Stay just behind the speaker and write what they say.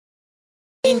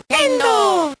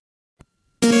Nintendo!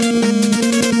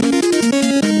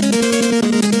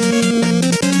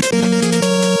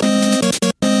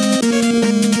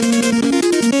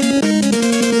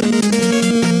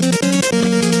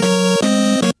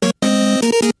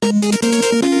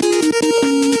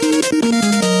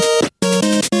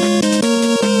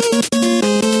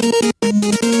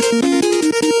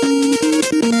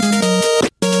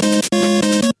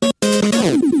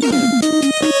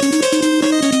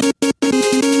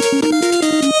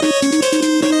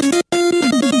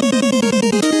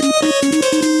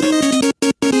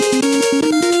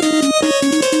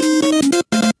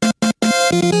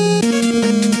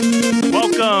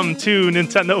 To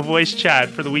Nintendo Voice Chat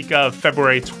for the week of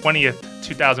February 20th,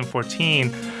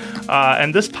 2014.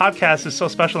 And this podcast is so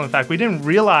special. In fact, we didn't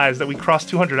realize that we crossed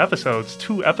 200 episodes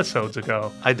 2 episodes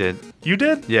ago. I did. You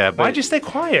did? Yeah. Why'd you stay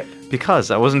quiet?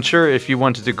 Because I wasn't sure if you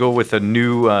wanted to go with the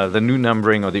new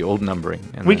numbering or the old numbering.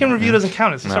 And Weekend Review doesn't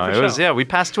count. It's a separate show. Yeah, we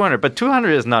passed 200, but 200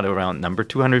 is not a round number.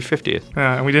 250th.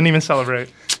 Yeah, and we didn't even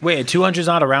celebrate. Wait, 200 is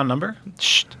not a round number?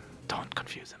 Shh, don't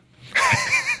confuse him.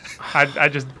 I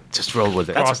just roll with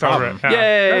it. Glossed over it.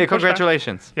 Yeah. Yay,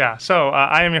 congratulations. Yeah, so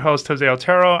I am your host, Jose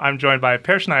Otero. I'm joined by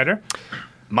Per Schneider.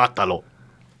 Mátalo.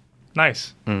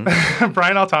 Nice.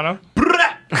 Brian Altano.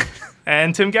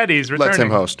 And Tim Geddes returning. Let Tim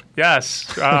host.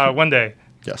 Yes, one day.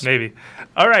 Yes. Maybe.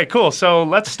 All right, cool. So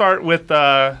let's start with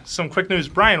some quick news.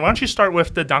 Brian, why don't you start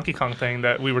with the Donkey Kong thing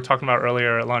that we were talking about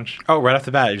earlier at lunch? Oh, right off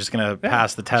the bat, you're just going to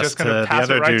pass the test to the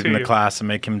other dude in the class and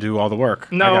make him do all the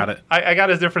work. No, I got it. I got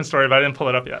a different story, but I didn't pull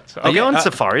it up yet. So. Are you on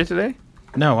Safari today?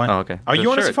 No, why? Oh, okay. Are you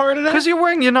on a Safari today? Because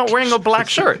you're not wearing a black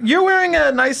shirt. You're wearing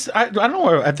a nice, I don't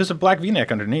know, there's a black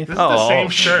V-neck underneath. This is the same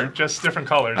shirt, just different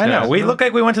colors. I know. We look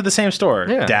like we went to the same store,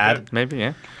 Yeah, Dad. Maybe,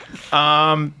 yeah.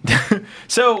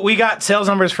 So we got sales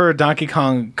numbers for Donkey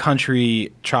Kong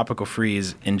Country Tropical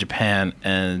Freeze in Japan,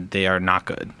 and they are not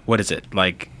good. What is it?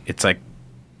 It's like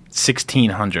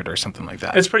 1,600 or something like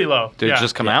that. It's pretty low. Did it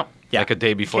just come out? Yeah. Like a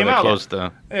day before Came they out. closed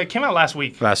the... It came out last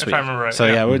week, if I remember right. So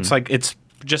it's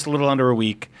just a little under a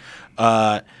week.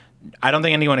 I don't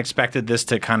think anyone expected this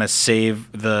to kind of save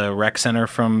the rec center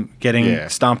from getting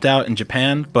stomped out in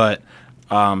Japan, but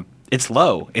it's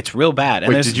low. It's real bad.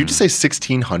 And Wait, did you just say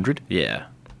 1,600? Yeah.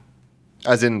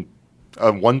 As in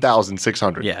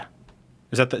 1,600? Yeah.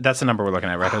 Is that's the number we're looking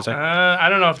at, right, Jose? I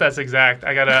don't know if that's exact.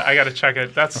 I gotta check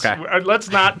it. That's okay. Let's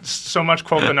not so much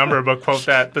quote the number, but quote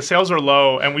that the sales are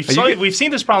low, and we've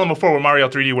seen this problem before with Mario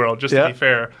 3D World. Just to be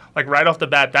fair, like right off the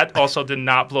bat, that also did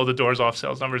not blow the doors off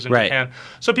sales numbers in Japan.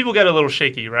 So people get a little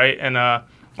shaky, right? And I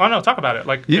don't know. Talk about it.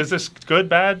 Like, is this good,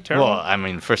 bad, terrible? Well, I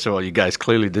mean, first of all, you guys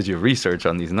clearly did your research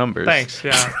on these numbers. Thanks.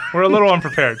 Yeah, we're a little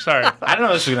unprepared. Sorry. I didn't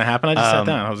know this was gonna happen. I just sat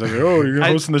down. I was like, "Oh, you're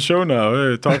hosting the show now.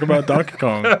 Hey, talk about Donkey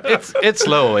Kong." It's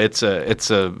low. It's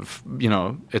a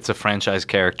franchise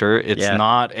character. It's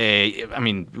not a. I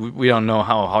mean, we don't know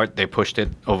how hard they pushed it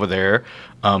over there.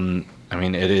 I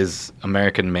mean, it is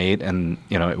American made, and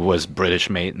it was British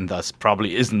made, and thus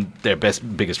probably isn't their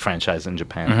biggest franchise in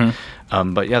Japan.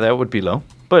 Mm-hmm. But yeah, that would be low.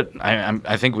 But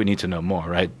I think we need to know more,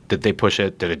 right? Did they push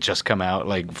it? Did it just come out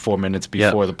like 4 minutes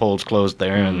before the polls closed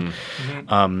there?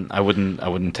 Mm-hmm. And I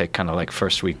wouldn't take kind of like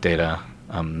first week data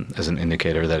as an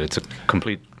indicator that it's a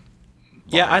complete.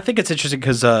 Yeah, I think it's interesting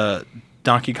because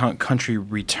Donkey Kong Country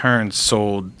Returns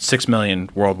sold 6 million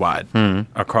worldwide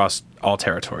across all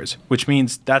territories, which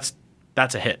means that's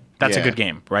a hit. That's a good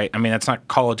game, right? I mean, that's not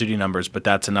Call of Duty numbers, but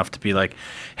that's enough to be like,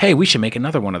 hey, we should make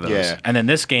another one of those. Yeah. And then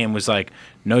this game was like,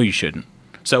 no, you shouldn't.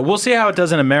 So we'll see how it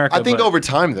does in America. I think over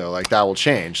time, though, like that will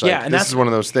change. Like, and this is one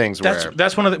of those things where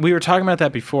that's one of we were talking about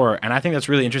that before, and I think that's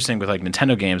really interesting with like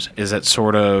Nintendo games is that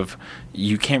sort of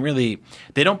you can't really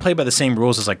they don't play by the same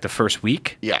rules as like the first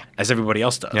week, as everybody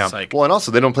else does. Yeah. Like, well, and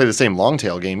also they don't play the same long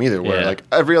tail game either, where like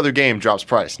every other game drops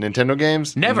price. Nintendo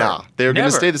games, never. Nah, they're going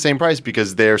to stay the same price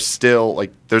because they're still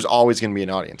like there's always going to be an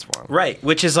audience for them. Right,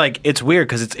 which is like it's weird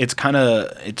because it's kind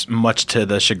of it's much to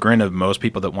the chagrin of most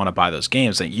people that want to buy those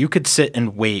games. Like you could sit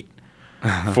and wait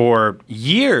for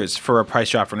years for a price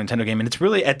drop for a Nintendo game, and it's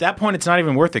really at that point it's not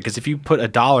even worth it because if you put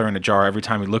 $1 in a jar every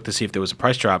time you look to see if there was a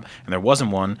price drop and there wasn't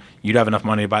one, you'd have enough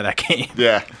money to buy that game.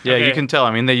 Yeah, you can tell.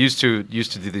 I mean, they used to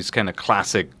do these kind of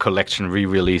classic collection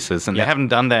re-releases, and they haven't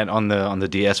done that on the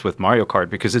DS with Mario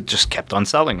Kart because it just kept on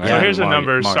selling. Right? So here's the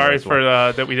numbers. Mario Sorry as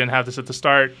well. for that we didn't have this at the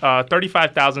start.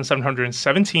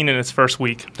 35,717 in its first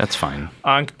week. That's fine.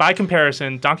 By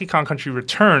comparison, Donkey Kong Country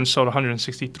Returns sold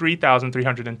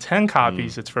 163,310 copies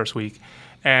its first week,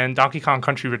 and Donkey Kong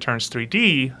Country Returns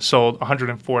 3D sold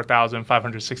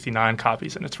 104,569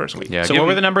 copies in its first week. Yeah, So what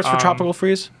were the numbers for Tropical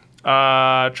Freeze?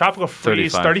 Tropical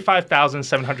Freeze,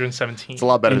 35,717. It's a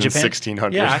lot better than Japan?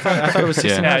 1,600. Yeah, I thought it was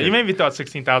 1600. Yeah, you maybe thought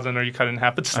 16,000 or you cut it in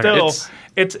half, but still,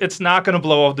 it's not going to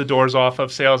blow all the doors off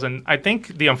of sales. And I think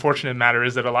the unfortunate matter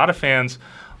is that a lot of fans,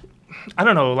 I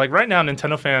don't know, like right now,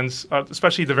 Nintendo fans,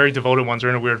 especially the very devoted ones, are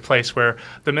in a weird place where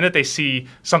the minute they see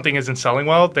something isn't selling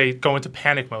well, they go into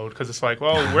panic mode because it's like,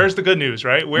 well, where's the good news,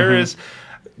 right? Where is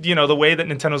the way that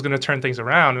Nintendo's going to turn things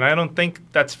around? And I don't think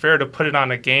that's fair to put it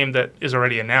on a game that is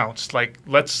already announced. Like,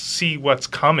 let's see what's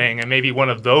coming, and maybe one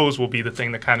of those will be the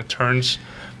thing that kind of turns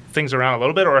things around a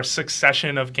little bit, or a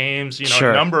succession of games,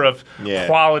 a number of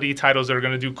quality titles that are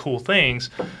going to do cool things.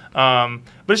 But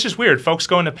it's just weird. Folks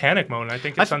go into panic mode, and I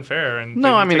think it's unfair. And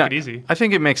take it easy. I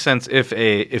think it makes sense if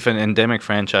an endemic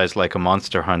franchise like a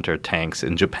Monster Hunter tanks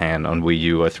in Japan on Wii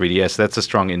U or 3DS. That's a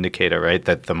strong indicator, right,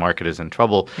 that the market is in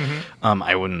trouble.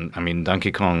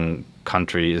 Donkey Kong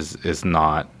Country is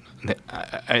not.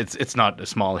 It's not a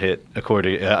small hit it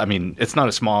wasn't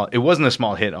a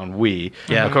small hit on Wii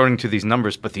according to these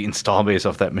numbers, but the install base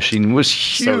of that machine was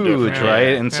huge, right?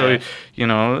 And so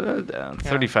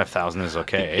 35,000 is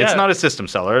okay. It's not a system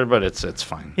seller, but it's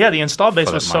fine. Yeah, the install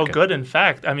base was so good. In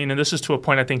fact, and this is to a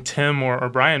point I think Tim or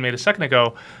Brian made a second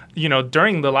ago.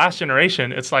 During the last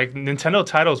generation, it's like Nintendo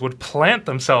titles would plant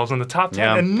themselves in the top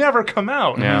 10 and never come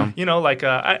out. Yeah.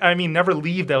 Never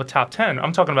leave the top 10.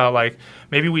 I'm talking about like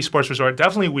maybe Wii Sports Resort,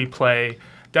 definitely Wii Play,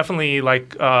 definitely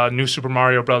like New Super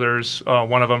Mario Brothers,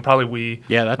 one of them, probably Wii.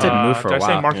 Yeah, that didn't move for a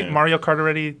while. Did I say Mario Kart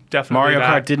already? Definitely. Mario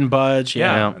Kart didn't budge.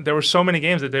 Yeah. There were so many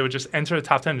games that they would just enter the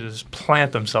top 10 and just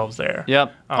plant themselves there.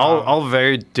 Yep. All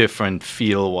very different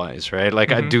feel-wise, right?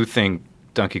 Like I do think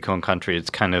Donkey Kong Country, it's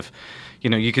kind of...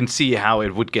 you can see how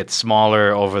it would get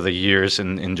smaller over the years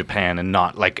in Japan and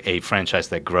not like a franchise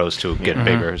that grows to get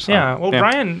bigger. So,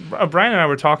 Brian and I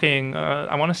were talking,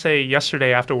 I want to say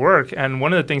yesterday after work, and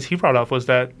one of the things he brought up was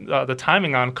that the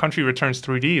timing on Country Returns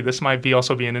 3D, this might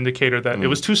also be an indicator that it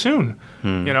was too soon,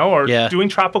 doing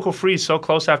Tropical Freeze so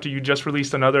close after you just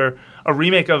released a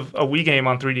remake of a Wii game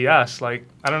on 3DS. Like,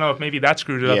 I don't know if maybe that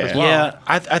screwed it up as well. Yeah,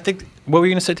 I think, what were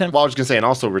you going to say, Tim? Well, I was going to say, and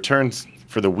also Returns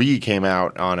for the Wii came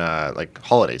out on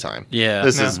holiday time. Yeah.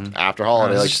 This is after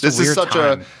holiday. This is such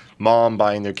a mom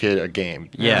buying their kid a game.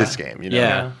 Yeah. This game,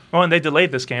 Yeah. Well, and they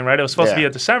delayed this game, right? It was supposed to be a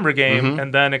December game,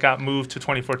 and then it got moved to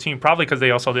 2014, probably because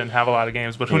they also didn't have a lot of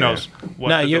games, but who knows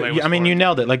what you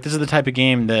nailed it. Like, this is the type of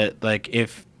game that, like,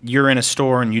 if you're in a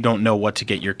store and you don't know what to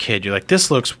get your kid, you're like,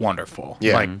 this looks wonderful.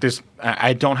 Yeah. Like,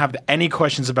 I don't have any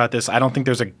questions about this. I don't think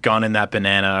there's a gun in that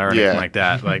banana or anything like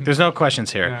that. Like, there's no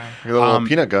questions here. Yeah. Your little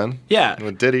peanut gun. Yeah.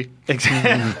 With Diddy.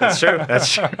 That's true.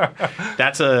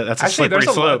 That's a slippery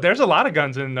slope. There's a lot of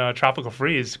guns in Tropical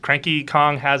Freeze. Cranky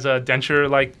Kong has a denture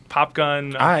like pop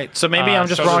gun. All right, so maybe I'm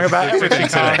just wrong about everything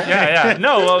today. Yeah.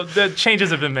 No, well, the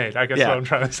changes have been made. I guess what I'm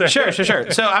trying to say.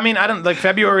 Sure. So I don't like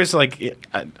February is like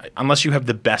unless you have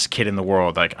the best kid in the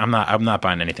world. Like I'm not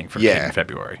buying anything for kid in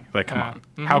February. Like come on,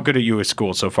 how good are you at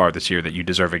school so far this year that you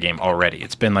deserve a game already?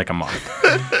 It's been like a month.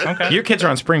 Okay, your kids are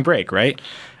on spring break, right?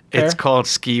 It's called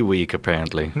Ski Week,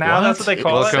 apparently. Now that's what they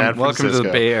call it? Welcome to the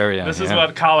Bay Area. This is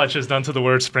what college has done to the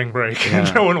word spring break.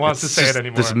 No one wants to say it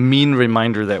anymore. This mean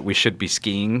reminder that we should be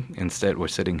skiing. Instead, we're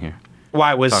sitting here.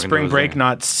 Why? Was spring break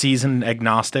not season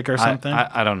agnostic or something?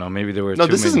 I don't know. Maybe there were No,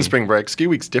 this isn't spring break. Ski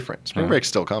Week's different. Spring break's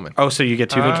still coming. Oh, so you get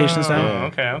 2 vacations now?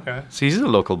 Okay. So he's a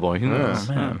local boy. Who knows?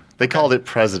 Man. They called it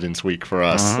President's Week for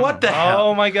us. What the hell?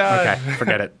 Oh, my God. Okay,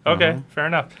 forget it. Okay, fair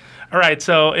enough. All right,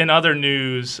 so in other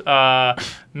news,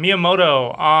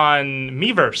 Miyamoto on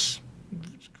Miiverse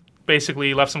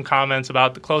basically left some comments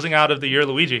about the closing out of the Year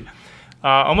Luigi.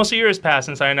 Almost a year has passed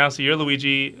since I announced the Year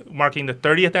Luigi, marking the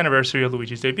 30th anniversary of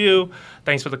Luigi's debut.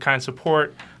 Thanks for the kind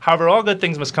support. However, all good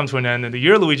things must come to an end, and the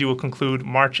Year Luigi will conclude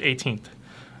March 18th.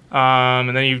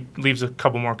 And then he leaves a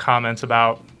couple more comments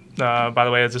about, by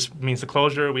the way, as this means the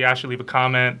closure, we actually leave a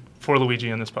comment for Luigi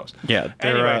in this post. Yeah,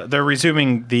 they're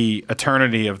resuming the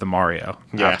eternity of the Mario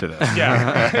after this.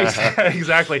 Yeah,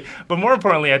 exactly. But more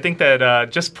importantly, I think that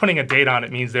just putting a date on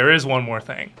it means there is one more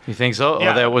thing. You think so?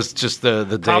 Yeah. Oh, that was just the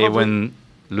day when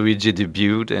Luigi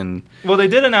debuted and... Well, they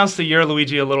did announce the Year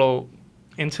Luigi a little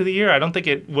into the year. I don't think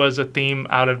it was a theme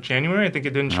out of January. I think it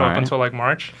didn't show up until like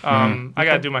March. I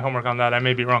got to do my homework on that. I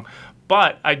may be wrong.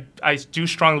 But I do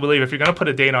strongly believe if you're going to put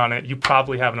a date on it, you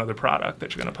probably have another product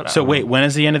that you're going to put out. So wait, when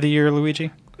is the end of the year,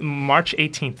 Luigi? March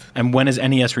 18th. And when is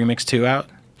NES Remix 2 out?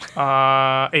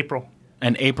 April.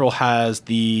 And April has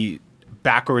the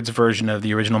backwards version of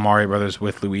the original Mario Brothers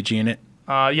with Luigi in it?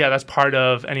 Yeah, that's part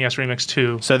of NES Remix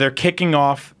 2. So they're kicking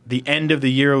off the end of the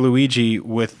year Luigi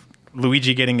with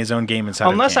Luigi getting his own game inside.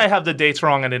 Unless I have the dates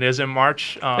wrong and it is in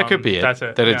March. That could be it. That's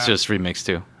it. That it's just Remix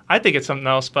 2. I think it's something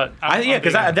else, but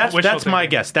because that's my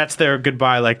guess. That's their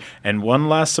goodbye. Like, and one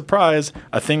last surprise,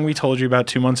 a thing we told you about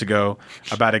 2 months ago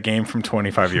about a game from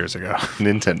 25 years ago.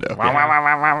 Nintendo.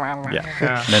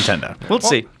 Nintendo. We'll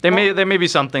see. There may be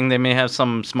something. They may have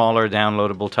some smaller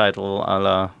downloadable title, a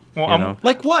la.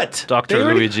 Like what?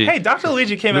 Dr. Luigi. Hey, Dr.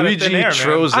 Luigi came out of thin air,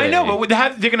 man. I know, but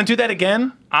they're going to do that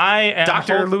again? I am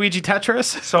Dr. Luigi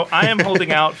Tetris? So I am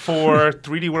holding out for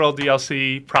 3D World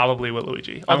DLC, probably with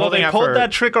Luigi. Although they pulled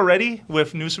that trick already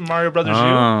with New Super Mario Bros.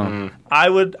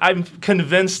 U, I'm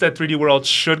convinced that 3D World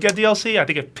should get DLC. I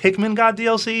think if Pikmin got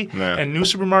DLC and New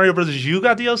Super Mario Bros. U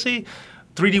got DLC,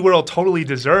 3D World totally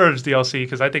deserves DLC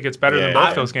because I think it's better than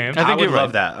both those games. I think you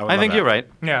love that. I think you're right.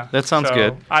 Yeah, that sounds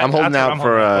good. I'm holding out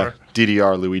for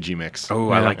DDR Luigi mix. Oh,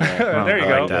 I like that. There you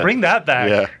go. That. Bring that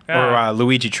back. Yeah. Or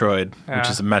Luigi Troid, which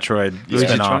is a Metroid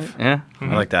spin-off. Yeah,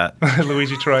 I like that.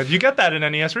 Luigi Troid. You get that in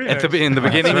NES Remix. In the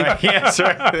beginning, that's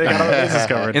right. They got all the bases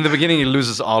covered. In the beginning, he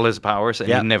loses all his powers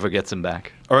and he never gets them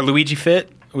back. Or Luigi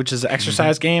Fit, which is an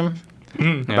exercise game.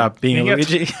 About being a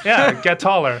Luigi. Get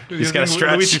taller. He's got to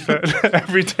stretch Luigi Fit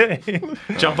every day.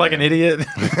 Jump like an idiot.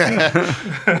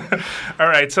 All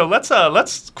right, so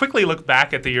let's quickly look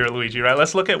back at the year of Luigi, right?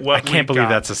 Let's look at what I can't believe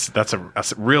that's a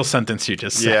real sentence you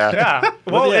just said. Yeah.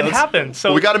 Well, it happened.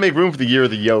 So we got to make room for the year of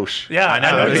the Yosh. Yeah, I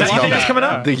know. Is that anything coming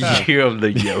up? The year of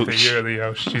the Yosh. The year of the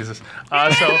Yosh. Jesus.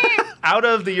 So out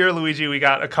of the year of Luigi, we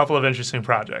got a couple of interesting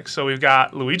projects. So we've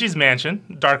got Luigi's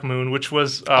Mansion, Dark Moon, which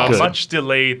was a much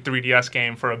delayed 3DS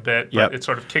game for a bit, but it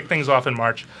sort of kicked things off in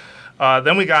March.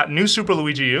 Then we got New Super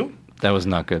Luigi U. That was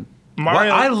not good.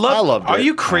 Mario. I loved it. Are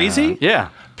you crazy? Yeah.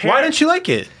 Why didn't you like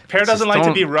it? Pear doesn't like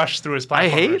to be rushed through his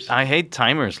platformers. I hate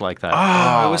timers like that.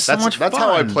 Oh, it was so much fun. That's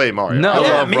how I play Mario. No. I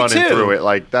love me running too. through it.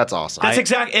 Like, that's awesome. That's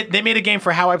exactly. They made a game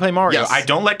for how I play Mario. Yes. I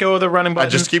don't let go of the running button. I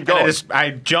just keep going.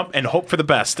 I jump and hope for the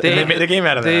best. And they made a game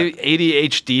out of that. They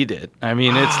ADHD'd it. I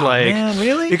mean, it's like, man,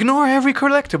 really? Ignore every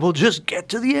collectible. Just get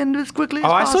to the end as quickly as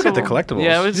possible. I still get the collectibles.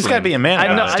 Yeah, you just got to be a man.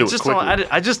 I know. Quickly.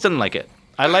 I just didn't like it.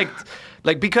 I liked.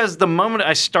 Because the moment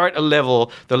I start a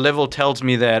level, the level tells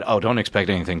me that, don't expect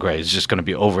anything great. It's just going to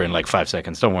be over in like 5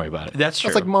 seconds. Don't worry about it. That's true.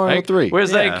 That's like Mario 3.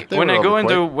 Whereas when I go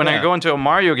into a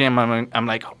Mario game, I'm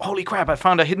like, holy crap! I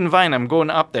found a hidden vine. I'm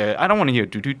going up there. I don't want to hear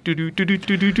do do do do do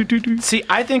do do do do. See,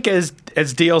 I think as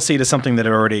DLC to something that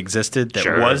already existed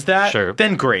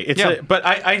then great. But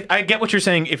I get what you're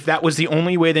saying. If that was the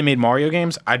only way they made Mario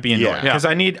games, I'd be into it because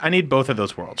I need both of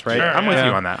those worlds. Right? Sure, I'm with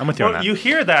you on that. Well, you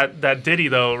hear that ditty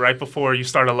though right before you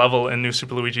start a level in New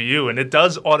Super Luigi U, and it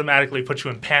does automatically put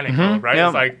you in panic mode, right?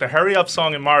 It's like the hurry up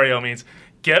song in Mario means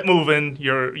get moving.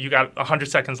 You got 100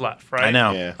 seconds left, right? I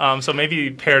know. Yeah. So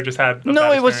maybe Pear just had.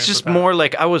 No, it was just more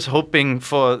like I was hoping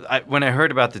for. When I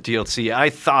heard about the DLC, I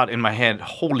thought in my head,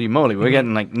 "Holy moly, we're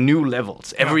getting like new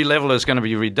levels. Every level is going to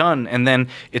be redone." And then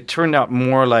it turned out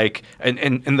more like,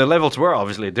 and the levels were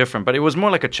obviously different, but it was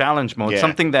more like a challenge mode.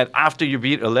 Something that after you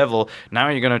beat a level, now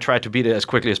you're going to try to beat it as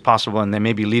quickly as possible, and there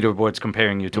may be leaderboards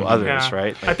comparing you to others,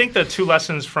 right? I think the two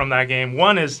lessons from that game.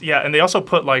 One is and they also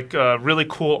put like really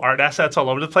cool art assets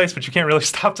all over the place, but you can't really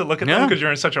stop to look at them because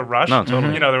you're in such a rush. No,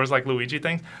 totally. There was like Luigi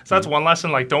things. So that's one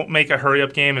lesson. Like, don't make a hurry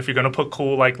up game if you're going to put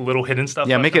cool like little hidden stuff.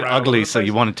 Yeah, make it ugly so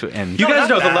you want it to end. You guys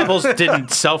know the levels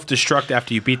didn't self-destruct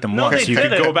after you beat them once. You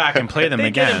could go back and play them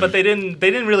again. But they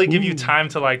didn't really give you time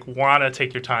to like want to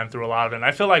take your time through a lot of it. And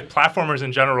I feel like platformers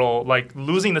in general, like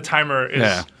losing the timer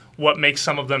is what makes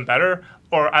some of them better.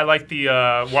 Or I like the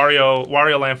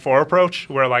Wario Land 4 approach,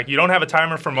 where like you don't have a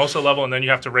timer for most of the level, and then you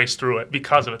have to race through it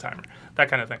because of a timer. That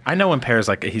kind of thing. I know when Pear's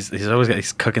like he's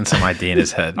always cooking some idea in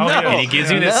his head, and he gives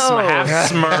you this half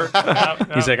smirk.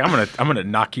 He's like, I'm gonna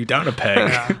knock you down a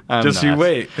peg. Just you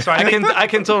wait. So I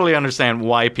can totally understand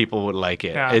why people would like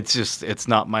it. Yeah. It's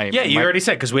not my. Yeah, you already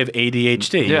said because we have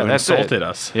ADHD. Yeah, you insulted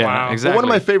us. Yeah, wow. exactly. Well, one of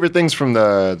my favorite things from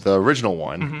the original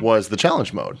one was the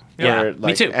challenge mode. Yeah,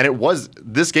 me too. And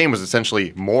this game was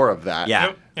essentially more of that.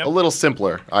 Yeah. Yep. A little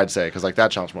simpler, I'd say, because like that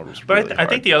challenge mode was. But really I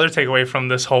think the other takeaway from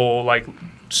this whole like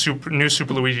new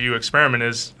Super Luigi U experiment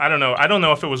is I don't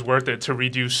know if it was worth it to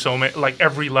redo so many like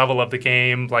every level of the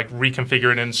game, like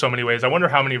reconfigure it in so many ways. I wonder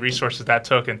how many resources that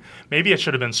took, and maybe it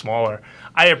should have been smaller.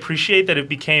 I appreciate that it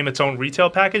became its own retail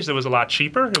package that was a lot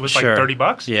cheaper. It was like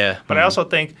 $30. Yeah. But I also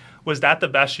think, was that the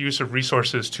best use of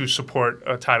resources to support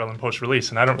a title in post-release?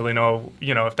 And I don't really know,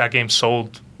 if that game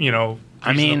sold,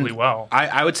 reasonably well.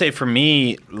 I would say for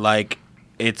me, like,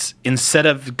 it's instead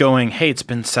of going, hey, it's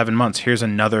been 7 months, here's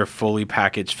another fully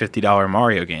packaged $50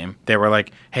 Mario game. They were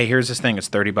like, hey, here's this thing, it's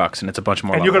 $30 and it's a bunch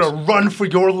more and levels. You're gonna run for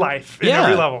your life in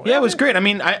every level. Yeah, it was great. I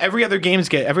mean, every other game gets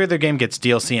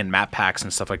DLC and map packs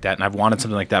and stuff like that, and I've wanted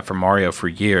something like that for Mario for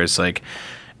years. Like,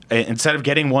 instead of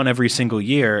getting one every single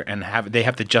year and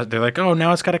they're like, oh,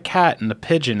 now it's got a cat and a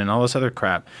pigeon and all this other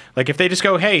crap. Like if they just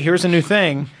go, hey, here's a new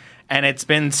thing, and it's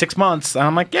been 6 months, and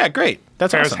I'm like, yeah, great,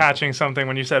 that's Bear's awesome. hatching something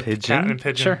when you said cat and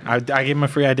pigeon. Sure, I gave him a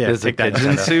free idea. There's a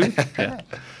pigeon suit. Yeah.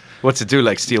 What's it do?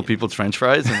 Like steal people's French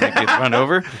fries and like, get run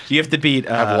over? You have to beat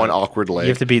have one awkward leg. You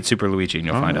have to beat Super Luigi, and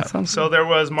you'll find out. So there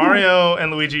was Mario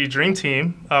and Luigi Dream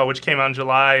Team, which came out in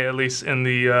July, at least in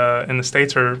the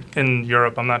States or in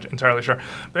Europe. I'm not entirely sure.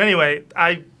 But anyway,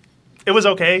 it was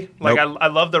okay. Like I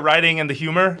love the writing and the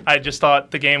humor. I just thought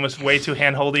the game was way too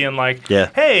handholdy and like,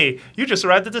 hey, you just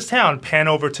arrived at this town. Pan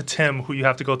over to Tim, who you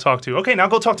have to go talk to. Okay, now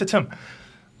go talk to Tim.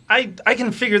 I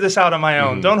can figure this out on my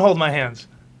own. Don't hold my hands.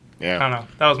 Yeah. I don't know.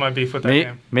 That was my beef with that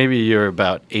game. Maybe you're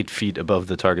about 8 feet above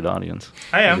the target audience.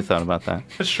 I am. Have you thought about that?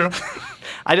 That's true.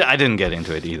 I didn't get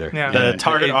into it either. Yeah. The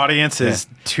target audience is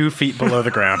 2 feet below the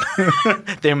ground.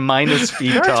 They're minus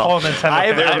feet They're tall. tall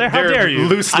Nintendo fans. How dare you?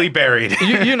 Loosely buried.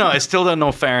 You know, I still don't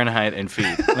know Fahrenheit and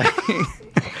feet.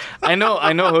 I know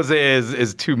Jose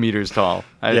is 2 meters tall.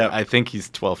 I think he's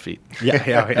 12 feet. Yeah,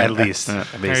 at least.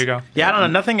 There you go. Yeah, I don't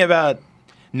know. Nothing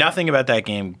about that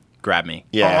game grabbed me.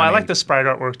 Yeah, I like the sprite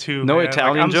artwork too. No man.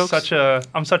 Italian I'm jokes? such a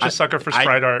sucker for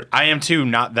sprite art. I am too.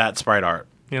 Not that sprite art.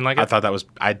 You didn't like it? I thought that was.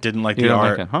 I didn't like You the don't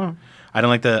art. like it, huh? I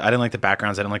didn't like the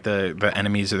backgrounds. I didn't like the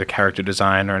enemies or the character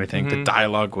design or anything. The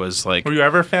dialogue was like. Were you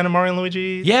ever a fan of Mario and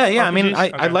Luigi? Yeah. I mean,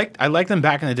 RPGs? I liked them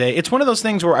back in the day. It's one of those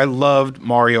things where I loved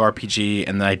Mario RPG,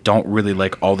 and then I don't really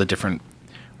like all the different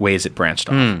ways it branched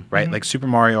off. Right, like Super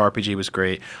Mario RPG was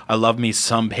great. I love me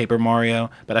some Paper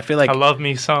Mario, but I feel like I love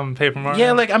me some Paper Mario.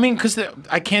 yeah, like I mean, because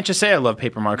I can't just say I love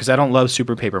Paper Mario because I don't love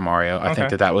Super Paper Mario. I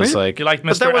think that was like You like Mr.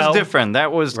 But that was L? different.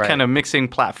 That was Right. kind of mixing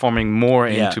platforming more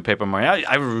Yeah. into Paper Mario.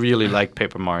 I really like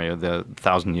Paper Mario, the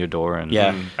 1,000-Year Door. And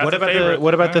yeah. That's What a about favorite.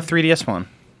 what about the 3DS one?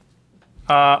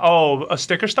 A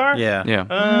sticker star? Yeah.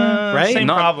 yeah. Right? Same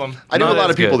Not- problem. I know No, a lot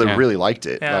that's of people good, that yeah. really liked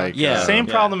it. Yeah. Like, Yeah. Same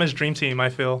Yeah. problem as Dream Team, I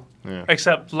feel. Yeah.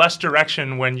 Except less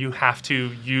direction when you have to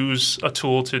use a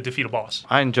tool to defeat a boss.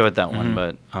 I enjoyed that one,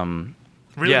 but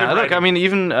Really yeah, good look, writing. I mean,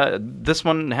 even this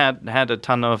one had a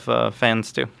ton of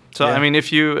fans too. So Yeah. I mean,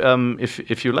 if you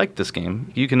if you like this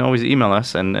game, you can always email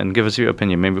us and give us your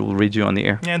opinion. Maybe we'll read you on the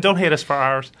air. Yeah, and don't hate us for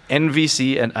ours.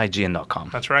 nvc@ign.com.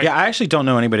 That's right. Yeah, I actually don't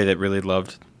know anybody that really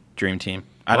loved Dream Team.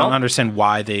 I don't Well- understand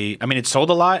why they. I mean, it sold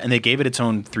a lot, and they gave it its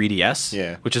own 3DS.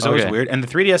 Yeah. which is always Okay. weird. And the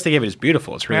 3DS they gave it is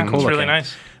beautiful. It's really Yeah, cool. it's really looking.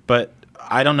 nice. But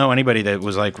I don't know anybody that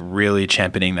was like really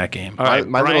championing that game. All right,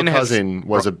 My Brian little has- cousin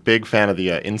was a big fan of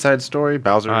the Inside Story,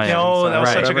 Bowser. Oh, yeah. No, that was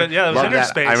Right. such a good. Yeah, it was Loved that.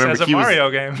 Interspace I remember as a he was- Mario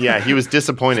game. Yeah, he was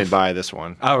disappointed by this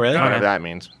one. Oh, really? Whatever Okay. that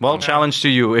means. Well, challenge to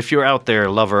you: if you're out there,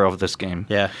 lover of this game,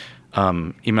 Yeah.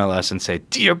 email us and say,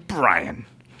 "Dear Brian."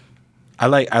 I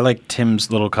like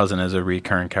Tim's little cousin as a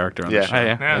recurring character on Yeah. the show. Oh,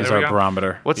 yeah. Yeah, He's there we our go.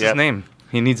 barometer. What's Yep. his name?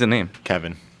 He needs a name.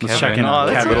 Kevin. Let's Kevin. check in Oh,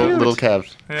 on that's Kevin. cute. Little Kev.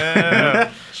 Yeah.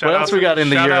 What else we got in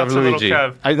the shout year out of to little Luigi?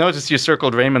 Kev. I noticed you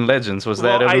circled Rayman Legends. Was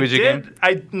that a Luigi game?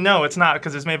 No, it's not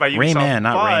because it's made by Ubisoft. Rayman,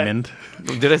 not but- Raymond.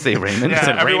 Did I say Raymond? Yeah,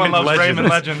 said everyone Rayman loves Rayman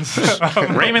Legends. Legends.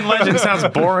 Rayman Legend sounds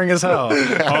boring as hell.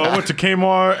 Oh, I went to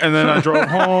Kmart and then I drove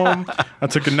home. I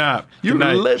took a nap. You're Good a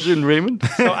night. legend, Raymond.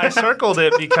 So I circled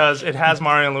it because it has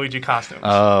Mario and Luigi costumes,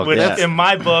 Oh, which yes. in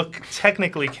my book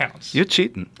technically counts. You're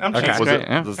cheating. I'm Okay. cheating. Was great, it?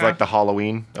 yeah. Was it like the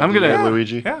Halloween? Of I'm the gonna-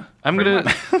 Luigi. Yeah. I'm gonna.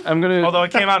 Although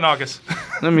it came out in August.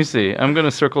 Let me see. I'm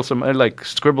gonna circle some like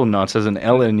scribble knots as an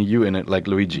L and a U in it, like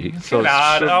Luigi. So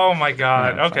God, should- oh my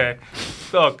God. Yeah, Okay.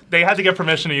 Look, they had to get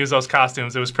permission to use those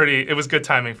costumes. It was good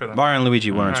timing for them. Mario and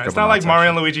Luigi weren't All right, scribble it's not like knots, Mario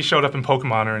and Luigi showed up in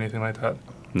Pokemon or anything like that.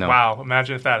 No. Wow,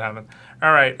 imagine if that happened.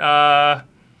 All right,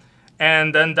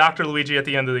 and then Dr. Luigi at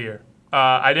the end of the year.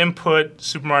 I didn't put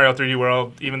Super Mario 3D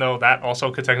World, even though that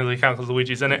also could technically count because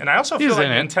Luigi's in it. And I also feel He's like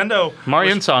in it. Nintendo.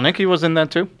 Mario and Sonic, he was in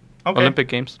that too. Okay. Olympic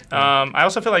Games. I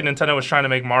also feel like Nintendo was trying to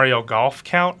make Mario Golf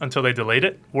count until they delayed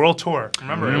it. World Tour.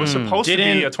 Remember, it was supposed to be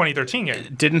Didn't- a 2013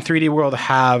 game. Didn't 3D World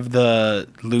have the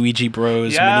Luigi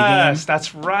Bros Yes, minigame?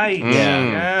 that's right.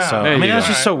 Yeah. So There I mean, you that's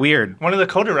go. just so weird. One of the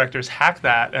co-directors hacked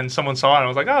that, and someone saw it and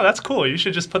was like, "Oh, that's cool. You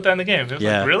should just put that in the game." It was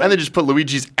Yeah. like, really? And they just put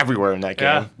Luigi's everywhere in that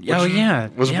game. Yeah. Oh yeah,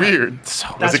 Was yeah. weird. So,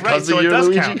 Was That's it right. 'cause So of it your does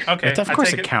Luigi? count. Okay, Of I course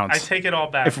take it counts. I take it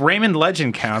all back. if Rayman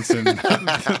Legend counts, and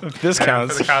this For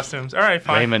counts. the costumes. All right,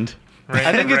 fine. Raymond. Raymond,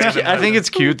 I think it's Raymond, I think it's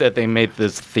cute that they made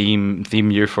this theme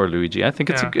year for Luigi. I think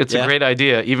it's Yeah. it's a Yeah. great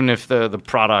idea, even if the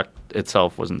product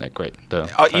itself wasn't that great.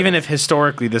 Even if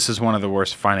historically this is one of the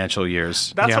worst financial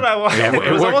years. That's what I wanted. Yeah,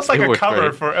 it was almost like a cover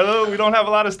great. for, we don't have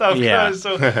a lot of stuff. Yeah.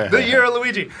 So the year of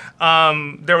Luigi.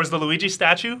 There was the Luigi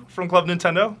statue from Club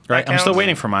Nintendo. Right. I'm still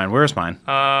waiting for mine. Where's mine?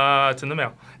 It's in the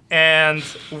mail. And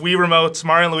Wii remotes,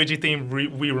 Mario and Luigi themed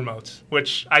Wii remotes,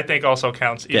 which I think also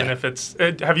counts, even if it's.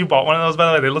 Have you bought one of those, by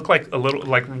the way? They look like a little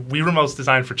like Wii remotes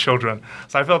designed for children.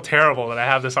 So I feel terrible that I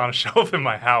have this on a shelf in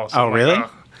my house. Oh, really? Like,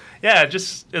 yeah,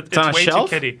 it's on a way shelf?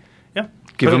 too kiddie. Yeah.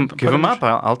 Give them up.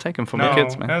 I'll take them for my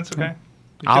kids, man. That's okay.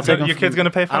 I'll take them. Your kid's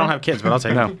gonna pay for I them? don't have kids, but I'll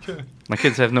take them. No, my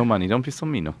kids have no money. Don't be so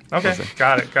mean. Okay,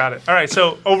 got it. All right,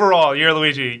 so overall, year of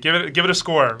Luigi, give it a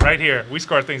score right here. We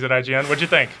score things at IGN. What'd you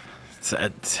think?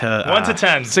 1 to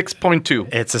 10.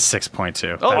 6.2. It's a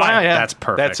 6.2. Oh, wow, yeah. That's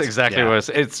perfect. That's exactly what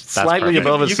it's slightly perfect.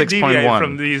 above a You can deviate 6.1.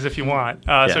 from these if you want.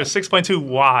 So 6.2.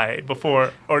 Why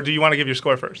before, or do you want to give your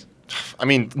score first? I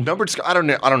mean, numbered score. I don't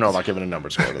know about giving a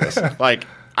numbered score to this. Like,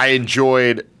 I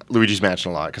enjoyed Luigi's Mansion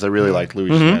a lot because I really liked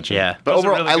Luigi's Mansion. Yeah. But That was a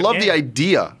overall, really I good love game. the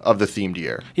idea of the themed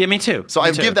year. Yeah, me too. So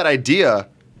I give that idea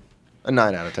a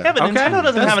 9 out of 10. Yeah, but Okay. Nintendo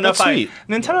doesn't have enough. That's sweet.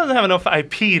 Nintendo doesn't have enough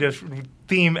IP to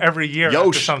theme every year. after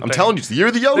Yosh, something. I'm telling you, it's the year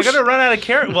of the Yosh. They're gonna run out of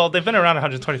characters. Well, they've been around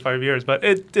 125 years, but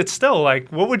it's still like,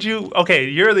 what would you? Okay,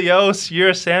 year of the Yosh, year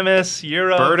of Samus, year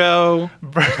of Birdo,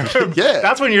 Yeah.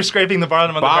 That's when you're scraping the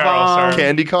bottom of the Baba. barrel, sir.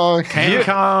 Candy Kong. King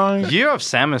Kong. Year of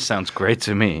Samus sounds great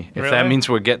to me. If that Really? means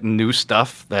we're getting new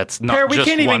stuff, that's not Pear, we just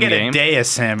can't even one get game. a day of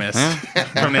Samus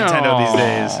from Nintendo these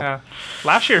days. Yeah.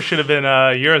 Last year should have been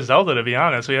year of Zelda. To be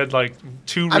honest, we had like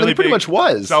two really I mean, it pretty big much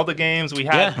was. Zelda games. We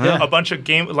had Yeah. a bunch of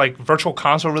virtual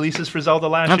console releases for Zelda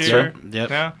last That's year. true. Yep.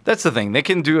 Yeah. That's the thing. They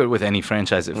can do it with any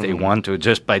franchise if they want to,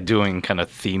 just by doing kind of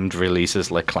themed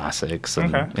releases like classics.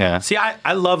 And, Okay. Yeah. See,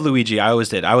 I love Luigi. I always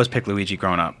did. I always picked Luigi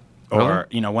growing up. Or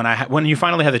when you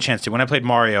finally had the chance to. When I played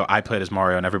Mario, I played as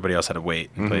Mario, and everybody else had to wait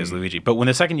and play as Luigi. But when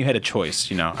the second you had a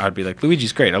choice, I'd be like,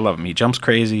 Luigi's great. I love him. He jumps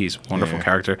crazy. He's a wonderful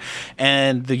character.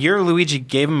 And the year of Luigi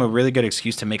gave him a really good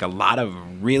excuse to make a lot of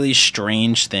really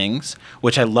strange things,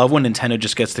 which I love when Nintendo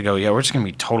just gets to go, we're just gonna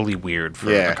be totally weird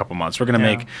for a couple months. We're gonna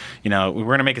make, we're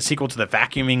gonna make a sequel to the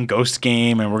vacuuming ghost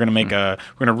game, and we're gonna make we're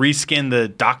gonna reskin the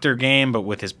Doctor game, but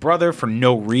with his brother for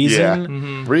no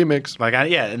reason. Remix. Like,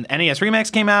 an NES Remix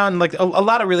came out, and like a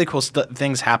lot of really cool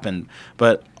things happened.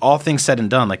 But all things said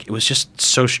and done, like, it was just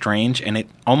so strange, and it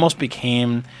almost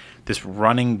became this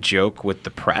running joke with the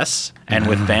press and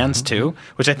with fans too,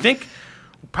 which I think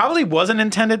probably wasn't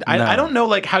intended. I don't know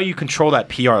like how you control that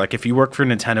PR. Like, if you work for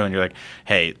Nintendo and you're like,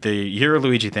 hey, the Year of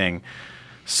Luigi thing.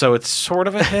 So it's sort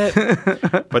of a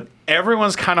hit, but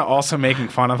everyone's kind of also making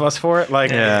fun of us for it. Like,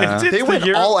 it's They went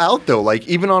all out though. Like,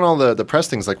 even on all the press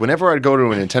things. Like, whenever I'd go to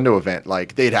a Nintendo event,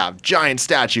 like, they'd have giant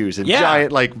statues and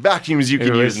giant like vacuums you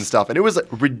could use and stuff. And it was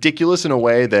ridiculous in a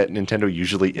way that Nintendo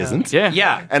usually isn't.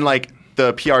 Yeah. And like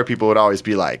the PR people would always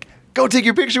be like, go take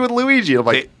your picture with Luigi. And I'm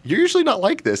like, you're usually not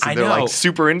like this. And I they're know. like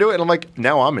super into it. And I'm like,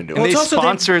 now I'm into And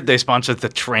it. they sponsored the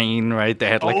train, right? They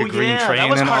had like a green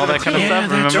train and all that kind of stuff.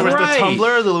 that's Remember? There was the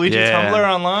Tumblr, the Luigi Yeah. Tumblr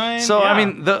online. So I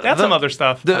mean, that's some other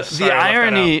stuff. The Sorry, I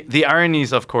left that out. the irony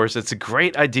is, of course, it's a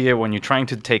great idea when you're trying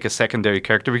to take a secondary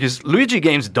character because Luigi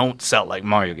games don't sell like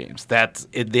Mario games.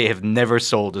 They have never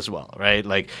sold as well, right?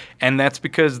 Like, and that's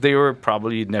because they were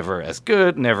probably never as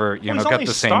good, never got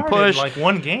the same push. Like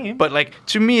one game. But like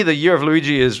to me, the Year of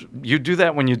Luigi is you do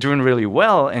that when you're doing really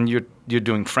well and you're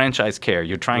doing franchise care.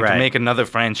 You're trying to make another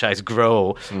franchise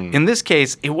grow. In this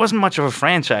case, it wasn't much of a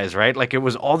franchise, right? Like, it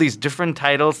was all these different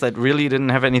titles that really didn't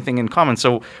have anything in common.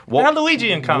 So what had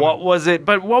Luigi in common? What was it?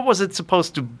 But what was it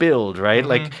supposed to build, right?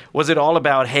 Like, was it all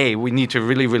about, hey, we need to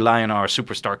really rely on our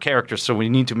superstar characters, so we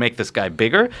need to make this guy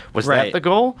bigger? Was that the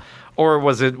goal? Or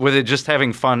was it just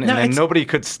having fun, and then nobody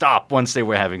could stop once they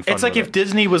were having fun? It's like if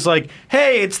Disney was like,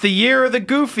 "Hey, it's the year of the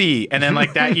Goofy," and then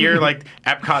like that year, like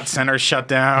Epcot Center shut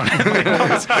down, and,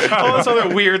 like, all this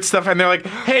other weird stuff, and they're like,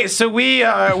 "Hey, so we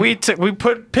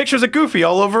put pictures of Goofy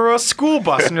all over a school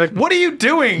bus," and you're like, "What are you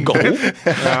doing?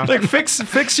 Like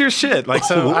fix your shit." Like,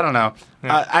 so I don't know.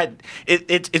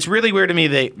 It's really weird to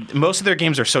me. Most of their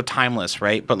games are so timeless,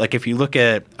 right? But like if you look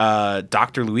at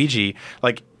Dr. Luigi,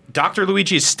 like, Dr.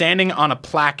 Luigi is standing on a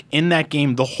plaque in that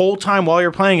game the whole time while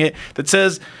you're playing it that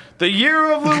says, the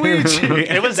Year of Luigi.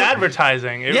 It was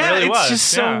advertising. It really was. It's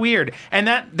just so weird. And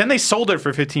then they sold it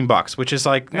for $15, which is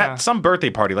like not some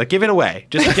birthday party. Like, give it away.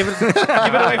 Just give it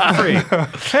away for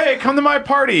free. Hey, come to my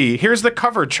party. Here's the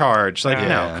cover charge. Like,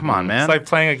 come on, man. It's like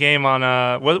playing a game on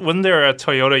wasn't there a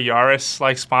Toyota Yaris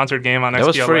like sponsored game on XBLA? That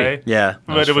was free. Yeah.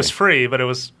 But it was free, but it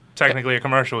was technically a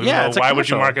commercial. Yeah, it's a why would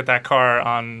you commercial. market that car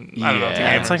on, I don't know, to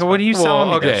It's gamers? like, what are you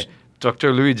selling? Okay.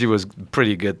 Dr. Luigi was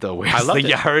pretty good though. Whereas the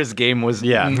Yaris game was,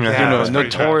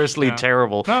 notoriously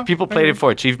terrible. No, people played it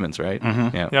for achievements, right?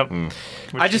 Mm-hmm. Yeah. Yep.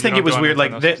 I just think it was weird.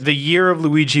 Like the year of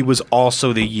Luigi was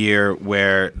also the year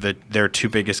where their two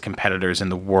biggest competitors in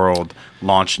the world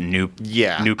launched new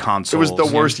consoles. It was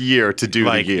the worst year to do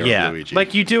the year of Luigi.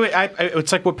 Like you do it.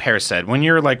 It's like what Pear said. When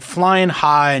you're like flying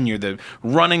high and you're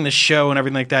running the show and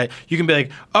everything like that, you can be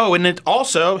like, oh, and it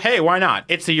also, hey, why not?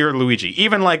 It's the year of Luigi.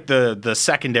 Even like the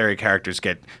secondary characters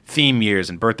get theme years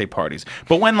and birthday parties.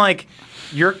 But when like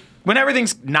when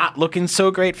everything's not looking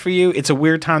so great for you, it's a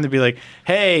weird time to be like,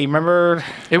 hey, remember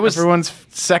it was everyone's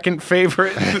second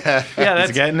favorite?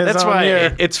 That's why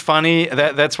it's funny.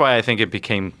 That's why I think it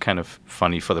became kind of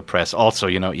funny for the press. Also,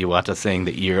 Iwata saying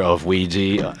the year of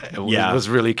Luigi was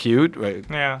really cute. Right?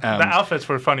 Yeah, the outfits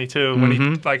were funny too. When he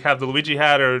like have the Luigi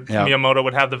hat, or Miyamoto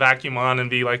would have the vacuum on and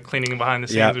be like cleaning behind the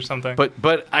scenes or something.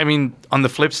 But I mean, on the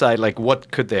flip side, like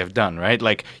what could they have done, right?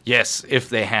 Like, yes, if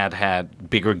they had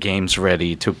bigger games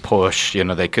ready to push,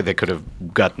 they could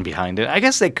have gotten behind it. I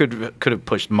guess they could have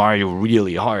pushed Mario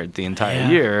really hard the entire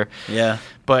year. Yeah.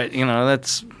 But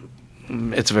it's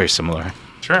very similar.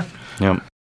 Sure. Yeah.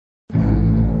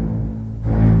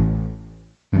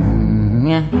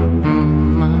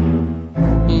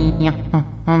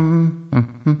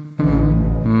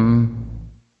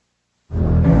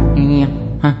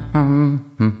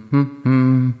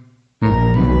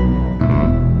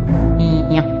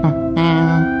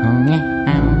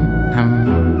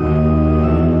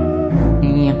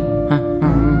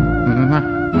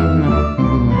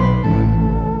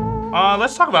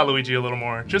 Let's talk about Luigi a little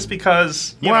more, just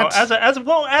because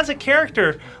as a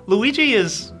character, Luigi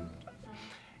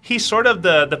he's sort of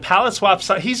the palette swap.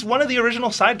 He's one of the original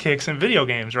sidekicks in video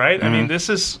games, right? Mm-hmm. I mean, this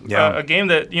is a game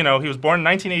that he was born in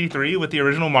 1983 with the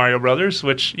original Mario Brothers,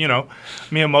 which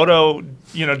Miyamoto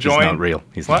joined. He's not real.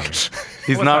 He's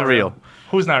not real.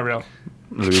 Who's not real?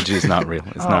 Luigi is not real.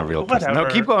 It's not real. No,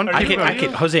 keep going.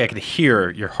 Jose, I could hear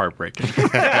your heartbreak.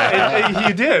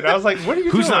 You did. I was like, what are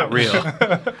you doing? Who's not real?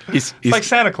 It's like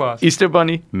Santa Claus. Easter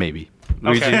Bunny? Maybe.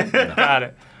 Luigi? Okay, no. Got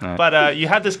it. Right. But you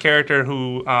had this character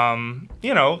who,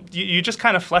 you just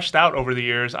kind of fleshed out over the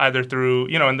years, either through,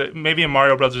 maybe in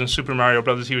Mario Brothers and Super Mario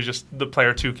Brothers, he was just the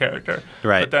player 2 character.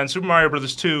 Right. But then Super Mario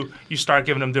Brothers 2, you start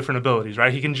giving him different abilities,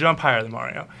 right? He can jump higher than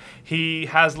Mario. He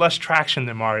has less traction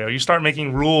than Mario. You start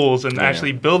making rules and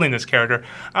actually building this character.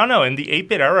 I don't know, in the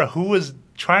 8-bit era, who was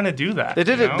trying to do that? They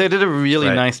did a really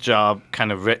nice job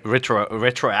kind of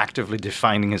retroactively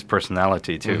defining his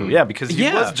personality too. Mm-hmm. Yeah, because he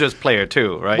was just player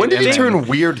 2, right? When did he turn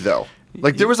weird though?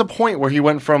 Like there was a point where he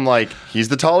went from like he's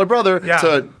the taller brother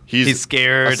to he's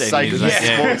scared,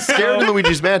 scared in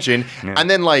Luigi's Mansion, and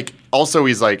then like also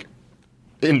he's like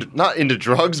not into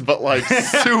drugs, but like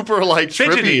super like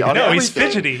fidgety. Trippy on everything. He's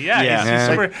fidgety. He's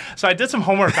super. So I did some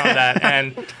homework on that,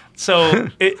 and so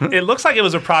it looks like it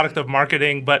was a product of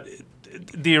marketing, but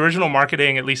the original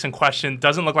marketing, at least in question,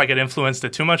 doesn't look like it influenced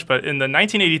it too much. But in the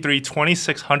 1983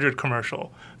 2600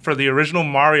 commercial for the original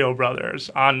Mario Brothers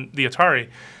on the Atari,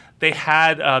 they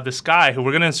had this guy who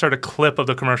we're going to insert a clip of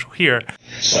the commercial here.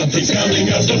 Something's coming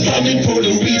up the plumbing for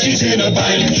Luigi's in a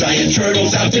bind. Giant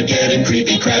turtles out to get him,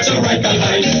 creepy crabs are right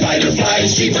behind. Fighter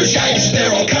flies, cheaper shikes,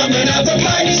 they're all coming out the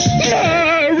pipes.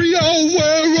 Mario,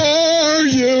 where are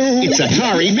you? It's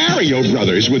Atari Mario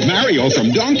Brothers with Mario from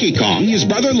Donkey Kong, his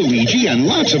brother Luigi, and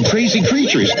lots of crazy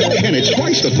creatures. And it's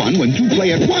twice the fun when two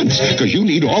play at once, because you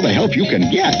need all the help you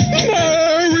can get.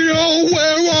 Mario,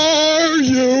 where are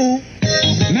you?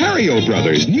 Mario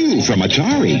Brothers, new from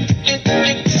Atari.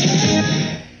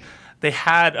 They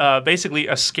had basically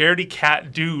a scaredy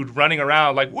cat dude running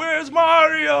around like, where's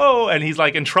Mario? And he's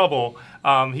like in trouble.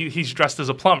 He's dressed as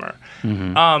a plumber.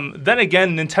 Mm-hmm. Then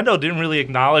again, Nintendo didn't really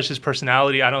acknowledge his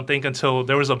personality, I don't think, until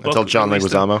there was a book. Until John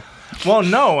Leguizamo? Well,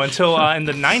 no, until in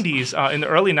the 90s, in the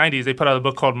early 90s, they put out a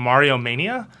book called Mario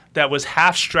Mania that was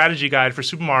half strategy guide for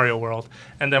Super Mario World.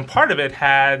 And then part of it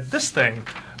had this thing,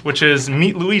 which is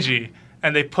Meet Luigi.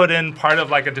 And they put in part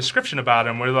of like a description about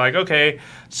him where they're like, okay,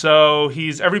 so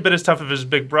he's every bit as tough as his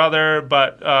big brother,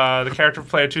 but the character of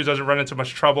player 2 doesn't run into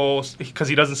much trouble because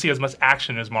he doesn't see as much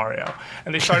action as Mario.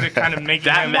 And they started kind of making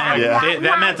that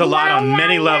meant a lot on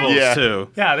many levels too.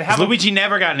 Yeah, they have Luigi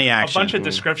never got any action. A bunch of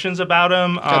descriptions about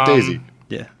him. Got Daisy.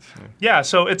 Yeah. Yeah,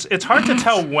 so it's hard to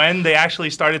tell when they actually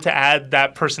started to add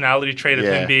that personality trait of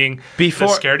him being the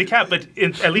scaredy cat, but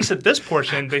at least at this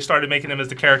portion, they started making him as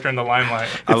the character in the limelight.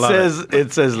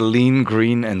 It says lean,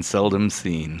 green, and seldom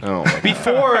seen. Oh,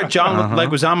 before John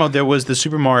Leguizamo, there was the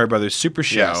Super Mario Brothers Super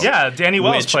Show. Yes. Yeah, Danny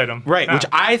Wells played him. Right, Yeah. which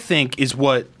I think is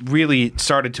what really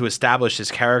started to establish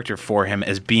his character for him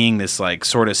as being this like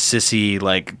sort of sissy,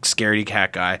 like scaredy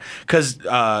cat guy. Because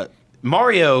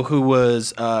Mario, who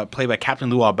was played by Captain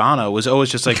Lou Albano, was always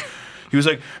just like, he was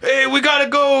like, hey, we gotta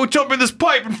go jump in this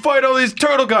pipe and fight all these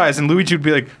turtle guys. And Luigi would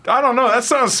be like, I don't know, that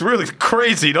sounds really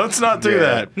crazy. Let's not do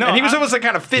that. No, and he was almost like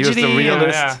kind of fidgety. He was the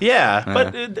realist. Yeah.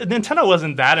 But Nintendo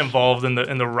wasn't that involved in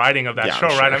the writing of that show,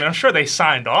 I'm right? sure. I mean, I'm sure they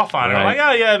signed off on it. I'm Right. like,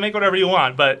 oh yeah, make whatever you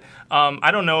want. But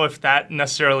I don't know if that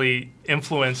necessarily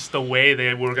influenced the way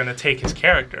they were going to take his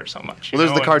character so much. Well, there's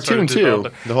the and sort cartoon of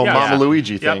develop too, the whole Mama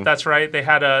Luigi thing. Yep, that's right. They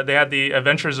had the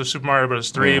Adventures of Super Mario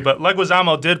Bros. 3, but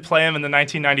Leguizamo did play him in the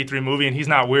 1993 movie, and he's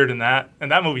not weird in that.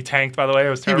 And that movie tanked, by the way. It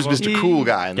was He was terrible. Mr. Cool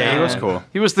Guy. Yeah, he was cool.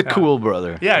 He was the cool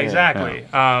brother. Yeah, exactly.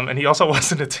 And he also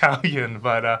wasn't Italian,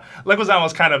 but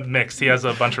Leguizamo's kind of mixed. He has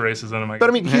a bunch of races in him. But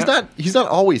I mean, he's not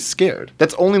always scared.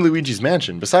 That's only Luigi's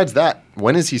Mansion. Besides that,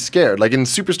 when is he scared? Like in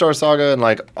Superstar Saga and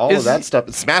like all of that stuff,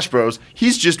 Smash Bros,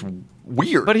 he's just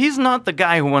weird. But he's not the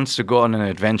guy who wants to go on an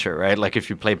adventure, right? Like if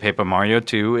you play Paper Mario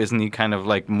 2, isn't he kind of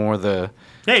like more the...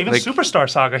 Yeah, even like, Superstar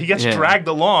Saga, he gets dragged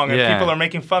along, and people are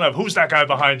making fun of who's that guy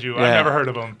behind you. I never heard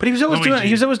of him. But he was always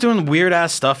Luigi. doing weird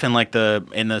ass stuff in like the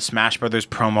Smash Brothers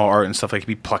promo art and stuff. Like he'd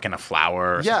be plucking a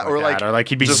flower, or something like that. Or like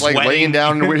he'd be just sweating. like laying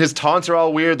down. And his taunts are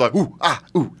all weird, like ooh ah.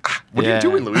 What are you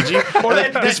doing, Luigi? Or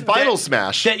his final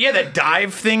smash. That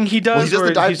dive thing he does. Well, he does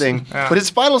the dive thing, but his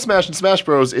final smash in Smash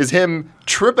Bros is him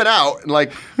tripping out and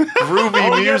like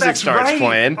groovy music starts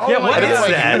playing. Yeah, what is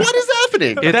that? What is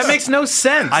happening? That makes no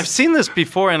sense. I've seen this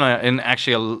before in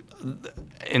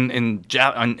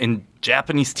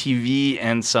Japanese TV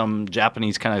and some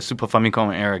Japanese kind of Super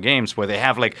Famicom era games where they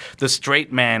have like the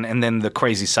straight man and then the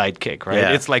crazy sidekick, right?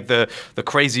 Yeah. It's like the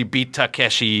crazy Beat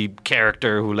Takeshi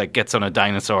character who like gets on a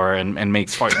dinosaur and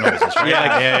makes fart noises, right?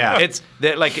 Yeah. It's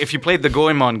like if you played the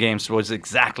Goemon games, it was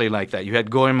exactly like that. You had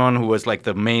Goemon who was like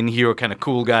the main hero, kind of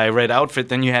cool guy, red outfit.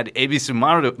 Then you had Ebisu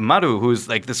Maru, who's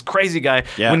like this crazy guy.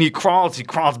 Yeah. When he crawls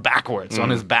backwards on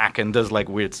his back and does like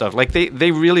weird stuff. Like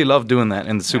they really love doing that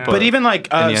in the Super. But even like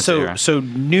in the NES era. so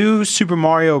new Super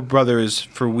Mario Brothers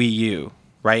for Wii U,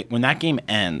 right? When that game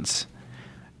ends,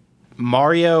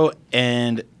 Mario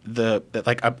and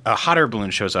a hot air balloon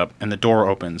shows up and the door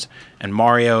opens and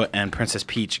Mario and Princess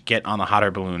Peach get on the hot air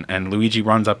balloon and Luigi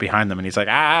runs up behind them and he's like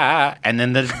and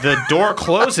then the door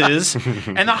closes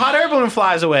and the hot air balloon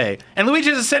flies away and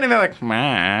Luigi's just sitting there like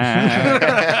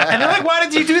and they're like, why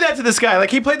did you do that to this guy?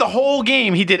 Like he played the whole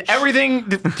game, he did everything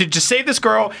to just save this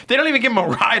girl. They don't even give him a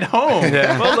ride home.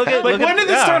 Well, when did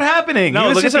this start happening? No, he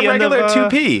was look just at a the end regular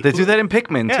of, 2P. They do that in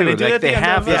Pikmin Yeah, too. they do it at the They end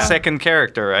have of, the second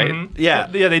character, right? Yeah.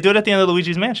 Yeah, they do it at the end of the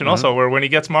Luigi's Mansion also, where when he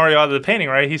gets Mario out of the painting,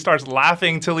 right, he starts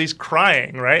laughing till he's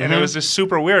crying, right? And it was just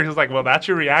super weird. He was like, well, that's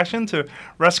your reaction to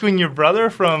rescuing your brother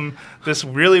from this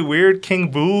really weird King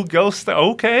Boo ghost?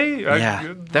 Okay.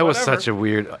 Yeah. That was such a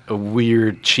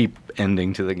weird, cheap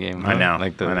ending to the game. I know.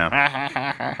 Like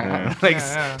I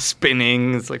like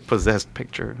spinning. It's like possessed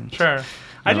picture. Sure.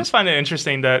 I just find it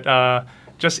interesting that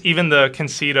just even the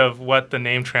conceit of what the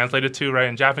name translated to, right?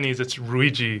 In Japanese, it's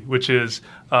Ruigi, which is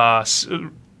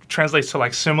translates to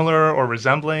like similar or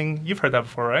resembling. You've heard that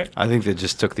before, right? I think they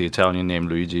just took the Italian name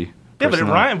Luigi. Yeah, but it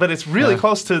rhymes. But it's really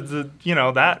close to the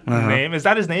that name. Is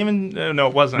that his name? No,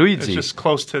 it wasn't. Luigi. It's just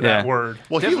close to that word.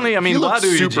 Well, Definitely, he looked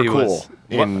Waluigi super cool was-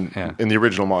 in the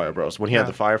original Mario Bros. When he had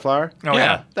the fire flower. Oh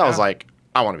yeah. That was like,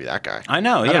 I want to be that guy. I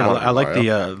know, didn't wanna be I like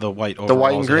Mario. the white overalls The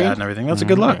white and they green? had and everything. That's a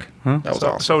good look. That was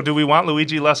awesome. So do we want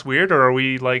Luigi less weird, or are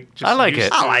we like just I like used it.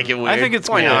 to- I like it weird. I think it's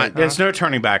Why cool. not? There's no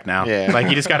turning back now. Yeah. Like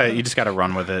you just gotta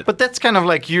run with it. But that's kind of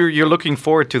like you're looking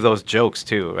forward to those jokes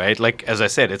too, right? Like as I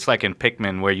said, it's like in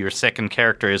Pikmin where your second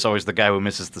character is always the guy who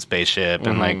misses the spaceship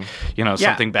and like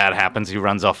something bad happens, he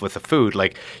runs off with the food.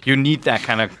 Like you need that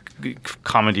kind of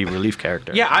comedy relief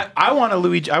character. Yeah, I want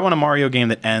a Mario game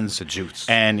that ends The juice.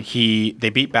 and they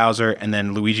beat Bowser and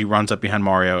then Luigi runs up behind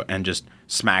Mario and just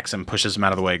smacks him, pushes him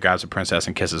out of the way, grabs the princess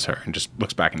and kisses her and just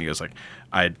looks back and he goes like,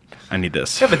 I need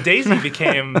this. Yeah, but Daisy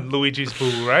became Luigi's boo,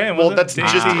 right? And Well, wasn't that's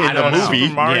Daisy just in in the movie.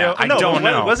 Super Mario? Yeah, I No, don't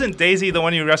know. Wasn't Daisy the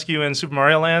one you rescue in Super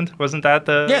Mario Land? Wasn't that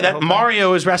the that whole thing?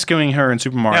 Mario is rescuing her in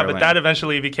Super Mario Yeah, but Land. that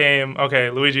eventually became okay.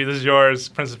 Luigi, this is yours.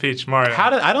 Princess Peach, Mario.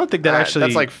 I don't think that actually.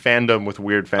 That's like fandom with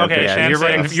weird fan Okay, fiction. Yeah, you're fan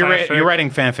writing, fiction. you're writing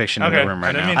fan fiction in Okay, the room I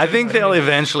right didn't now. mean- I think they'll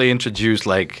eventually introduce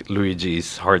like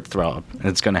Luigi's heartthrob.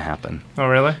 It's gonna happen. Oh,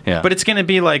 really? Yeah. But it's gonna to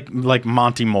be like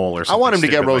Monty Mole or something. I want him to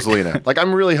get Rosalina. Like,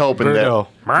 I'm really hoping that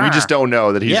we just don't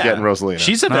know that he's getting Rosalina.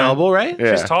 She's available, right?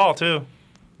 Yeah. She's tall, too.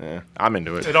 Yeah, I'm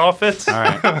into it. It all fits. All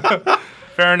right.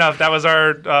 Fair enough. That was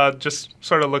our just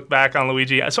sort of look back on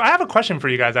Luigi. So I have a question for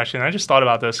you guys, actually, and I just thought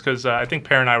about this because I think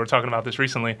Per and I were talking about this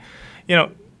recently. You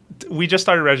know, we just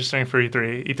started registering for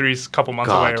E3. E3's a couple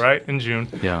months away, right? In June.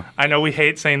 Yeah. I know we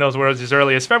hate saying those words as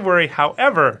early as February.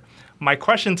 However, my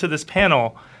question to this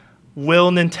panel,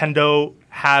 will Nintendo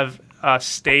have a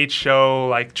stage show,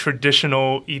 like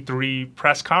traditional E3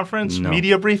 press conference,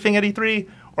 media briefing at E3?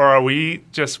 Or are we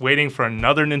just waiting for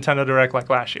another Nintendo Direct like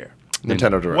last year?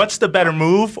 Nintendo Direct. What's the better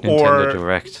move? Nintendo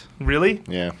Direct. Really?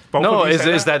 Yeah. Both No, of you is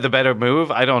say that the better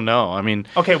move? I don't know. I mean,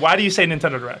 Okay, why do you say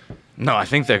Nintendo Direct? no, I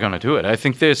think they're gonna do it. I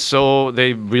think they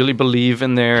really believe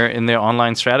in their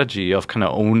online strategy of kind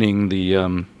of owning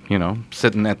the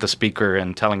sitting at the speaker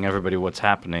and telling everybody what's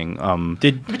happening.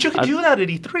 But you can do that at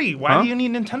E3. Why do you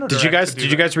need Nintendo Direct?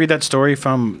 Did you guys read that story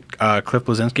from Cliff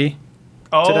Bleszinski?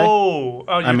 You're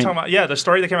talking about the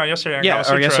story that came out yesterday on Kama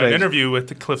Sutra, yesterday. An interview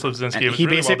with Cliff Bleszinski. He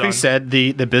basically said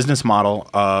the business model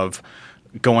of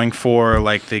going for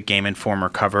like the Game Informer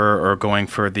cover or going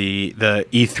for the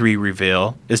E3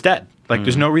 reveal is dead. Like,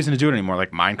 there's no reason to do it anymore.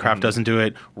 Like, Minecraft doesn't do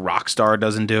it. Rockstar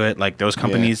doesn't do it. Like, those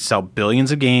companies sell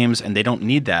billions of games, and they don't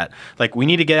need that. Like, we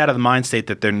need to get out of the mind state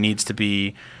that there needs to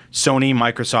be Sony,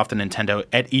 Microsoft, and Nintendo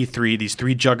at E3, these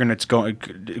three juggernauts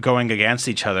going against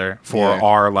each other for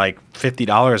our, like,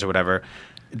 $50 or whatever.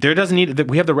 There doesn't need.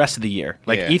 We have the rest of the year.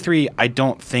 Like E3, I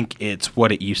don't think it's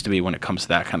what it used to be when it comes to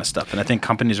that kind of stuff, and I think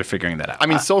companies are figuring that out. I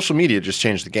mean, social media just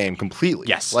changed the game completely.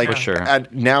 Yes, like for sure.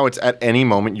 Now it's at any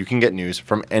moment you can get news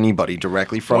from anybody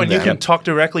directly from them. You can talk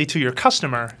directly to your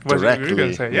customer. Directly. You're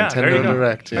gonna say. Yeah, Nintendo there you go.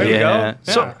 Direct. There you go.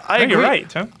 So I agree. You're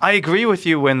right. Huh? I agree with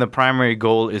you when the primary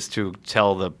goal is to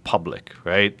tell the public,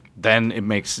 right? Then it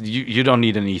makes you don't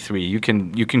need an E3.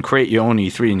 You can create your own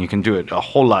E3 and you can do it a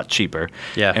whole lot cheaper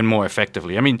and more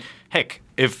effectively. I mean, heck,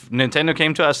 if Nintendo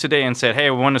came to us today and said,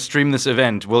 "Hey, we want to stream this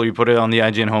event. Will you put it on the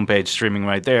IGN homepage, streaming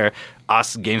right there?"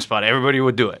 Us, GameSpot, everybody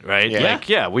would do it, right?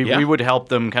 We would help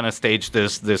them kind of stage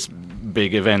this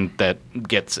big event that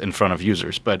gets in front of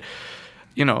users, but.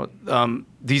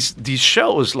 These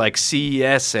shows like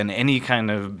CES and any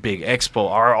kind of big expo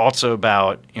are also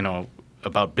about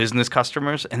business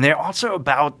customers, and they're also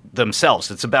about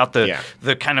themselves. It's about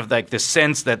the kind of like the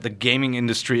sense that the gaming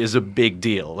industry is a big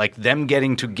deal. Like them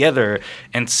getting together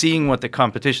and seeing what the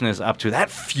competition is up to,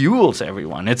 that fuels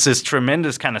everyone. It's this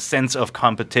tremendous kind of sense of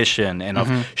competition and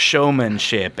of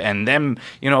showmanship. And them,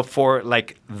 for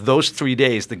like those 3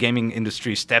 days, the gaming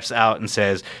industry steps out and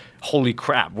says, holy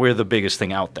crap, we're the biggest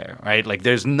thing out there, right? Like,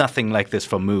 there's nothing like this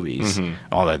for movies.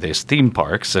 Although there's theme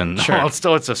parks and all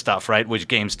sorts of stuff, right, which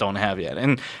games don't have yet.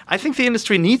 And I think the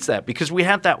industry needs that because we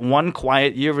had that one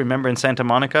quiet year, remember, in Santa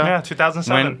Monica? Yeah,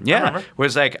 2007. Where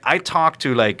it's like, I talked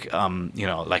to, like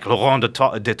Laurent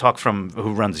de Toc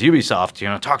who runs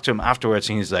Ubisoft, talked to him afterwards,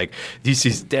 and he's like, this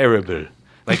is terrible.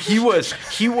 Like he was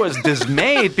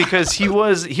dismayed because he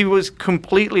was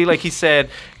completely, like he said,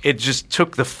 it just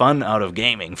took the fun out of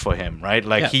gaming for him, right?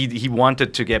 Like he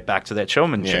wanted to get back to that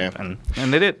showmanship, and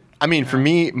they did. I mean, for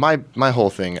me, my whole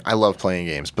thing, I love playing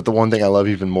games, but the one thing I love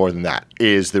even more than that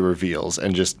is the reveals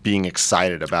and just being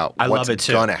excited about what's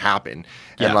gonna happen.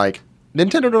 And like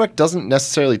Nintendo Direct doesn't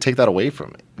necessarily take that away from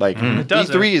me. Like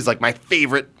E3 is like my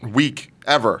favorite week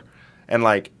ever, and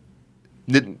like.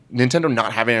 Nintendo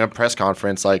not having a press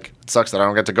conference, like, it sucks that I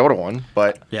don't get to go to one,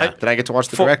 but then I get to watch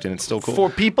the Direct and it's still cool. For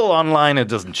people online, it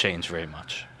doesn't change very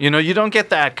much. You don't get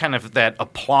that kind of that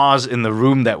applause in the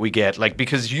room that we get, like,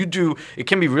 because it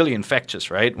can be really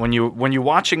infectious, right? When you're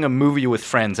watching a movie with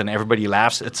friends and everybody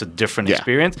laughs, it's a different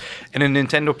experience. And a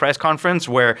Nintendo press conference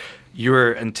where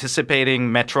you're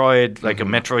anticipating Metroid, like a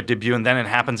Metroid debut, and then it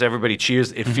happens, everybody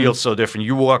cheers, it feels so different.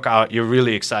 You walk out, you're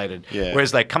really excited. Yeah.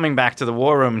 Whereas like coming back to the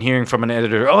War Room and hearing from an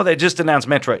editor, oh, they just announced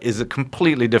Metroid, is a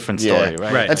completely different story,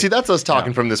 right? And see, that's us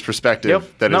talking from this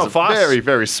perspective that is very,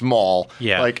 very small.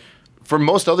 Yeah. Like, for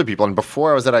most other people, and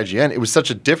before I was at IGN, it was such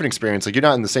a different experience. Like, you're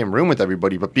not in the same room with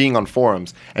everybody, but being on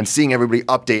forums and seeing everybody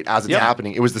update as it's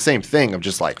happening, it was the same thing of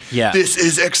just like, this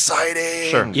is exciting.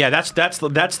 Sure. Yeah,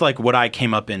 that's like what I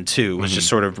came up in too, was just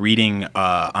sort of reading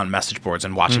on message boards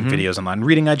and watching videos online,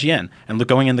 reading IGN and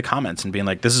going in the comments and being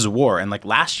like, this is a war. And like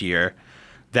last year,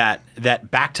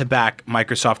 that back-to-back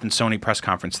Microsoft and Sony press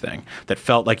conference thing that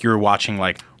felt like you were watching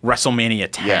like WrestleMania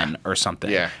 10 or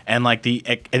something. Yeah. And like the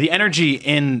energy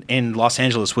in Los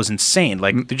Angeles was insane.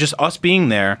 Like just us being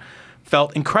there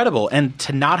felt incredible. And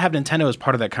to not have Nintendo as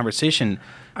part of that conversation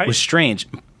was strange.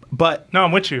 But no,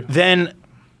 I'm with you. Then,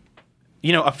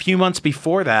 a few months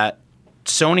before that,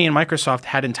 Sony and Microsoft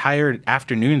had entire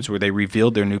afternoons where they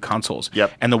revealed their new consoles.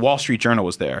 Yep. And the Wall Street Journal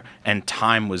was there, and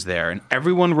Time was there, and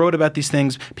everyone wrote about these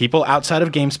things. People outside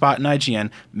of GameSpot and IGN,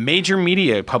 major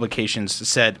media publications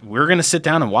said, we're going to sit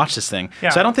down and watch this thing. Yeah.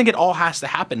 So I don't think it all has to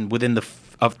happen within the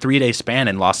 3-day span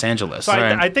in Los Angeles. So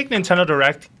I think Nintendo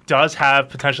Direct does have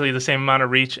potentially the same amount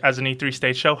of reach as an E3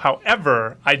 stage show.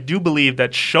 However, I do believe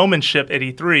that showmanship at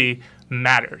E3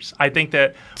 matters. I think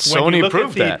that when you look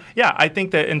proved at that. Yeah, I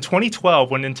think that in 2012,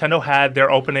 when Nintendo had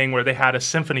their opening where they had a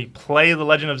symphony play the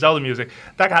Legend of Zelda music,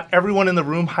 that got everyone in the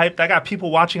room hyped. That got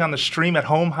people watching on the stream at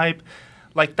home hype.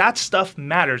 Like, that stuff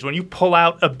matters. When you pull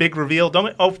out a big reveal,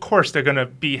 of course they're going to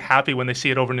be happy when they see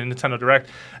it over in Nintendo Direct.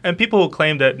 And people who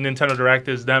claim that Nintendo Direct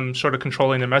is them sort of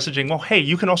controlling their messaging, well, hey,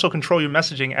 you can also control your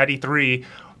messaging at E3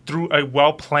 through a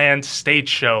well-planned stage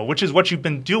show, which is what you've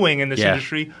been doing in this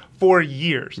industry for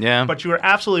years. Yeah. But you are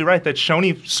absolutely right that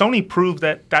Sony proved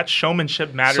that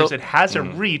showmanship matters. So, it has a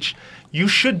reach. You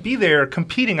should be there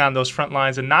competing on those front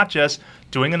lines and not just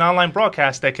doing an online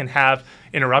broadcast that can have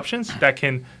interruptions, that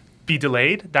can be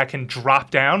delayed, that can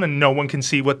drop down, and no one can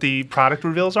see what the product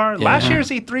reveals are. Yeah. Last year's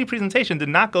E3 presentation did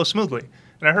not go smoothly.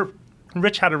 And I heard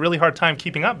Rich had a really hard time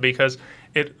keeping up because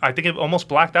I think it almost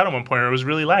blacked out at one point, or it was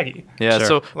really laggy. Yeah, sure.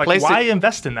 so why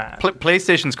invest in that?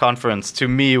 PlayStation's conference to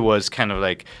me was kind of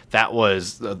like that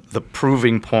was the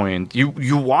proving point.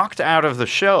 You walked out of the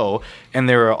show and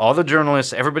there were all the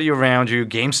journalists, everybody around you,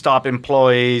 GameStop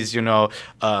employees,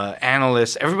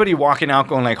 analysts, everybody walking out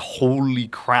going like, "Holy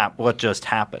crap, what just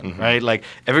happened?" Right? Like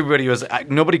everybody was,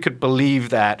 nobody could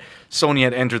believe that Sony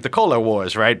had entered the color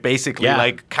wars, right? Basically,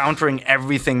 like countering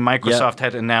everything Microsoft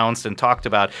had announced and talked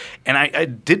about, and I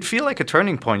did feel like a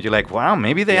turning point. You're like, wow,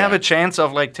 maybe they have a chance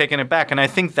of like taking it back. And I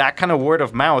think that kind of word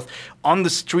of mouth on the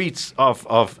streets of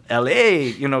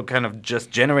LA, kind of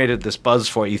just generated this buzz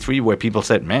for E3 where people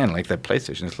said, man, like that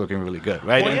PlayStation is looking really good,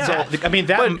 right? Well, and so, I mean,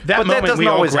 that moment we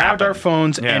all grabbed our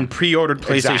phones and pre-ordered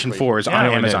PlayStation 4s on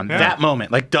Amazon. Yeah. That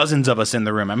moment, like dozens of us in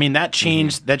the room. I mean, that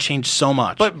changed so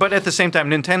much. But at the same time,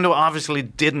 Nintendo obviously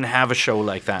didn't have a show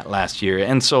like that last year.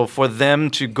 And so for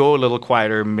them to go a little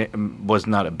quieter was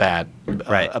not a bad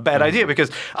idea,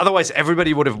 because otherwise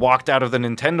everybody would have walked out of the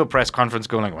Nintendo press conference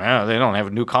going like, well, they don't have a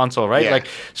new console, right? Yeah.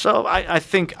 So I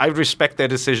think I respect their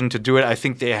decision to do it. I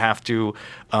think they have to,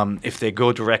 if they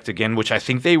go direct again, which I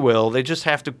think they will, they just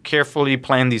have to carefully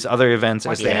plan these other events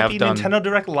as they have done. Nintendo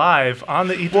Direct live on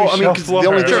the E3 show floor, the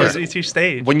only thing is E3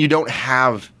 stage. When you don't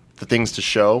have the things to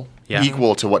show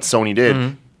equal to what Sony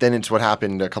did, then it's what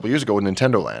happened a couple years ago with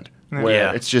Nintendo Land,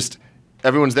 where it's just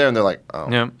everyone's there and they're like, oh.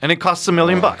 Yeah, and it costs $1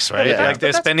 million, right? Yeah. Like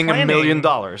they're spending $1 million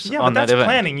on that event.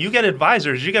 Planning. You get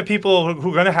advisors. You get people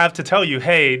who are going to have to tell you,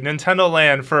 hey, Nintendo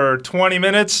Land for 20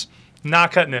 minutes,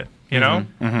 not cutting it, you know?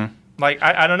 Like,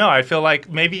 I don't know. I feel like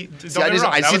maybe...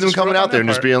 I see them coming out there and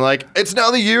just being like, it's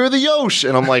now the year of the Yosh.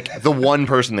 And I'm like, the one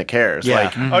person that cares. Yeah.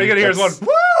 Like, all you got to hear is one,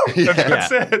 woo!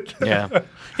 That's it. Yeah.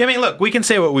 I mean, look, we can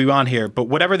say what we want here, but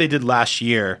whatever they did last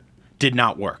year did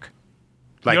not work.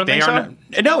 Like, you don't think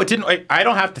so? No, it didn't. I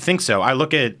don't have to think so. I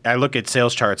look at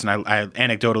sales charts and I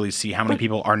anecdotally see how many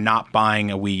people are not buying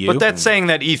a Wii U. But that's saying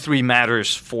that E3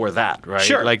 matters for that, right?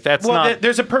 Sure. Like that's not.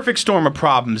 There's a perfect storm of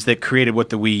problems that created what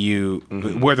the Wii U,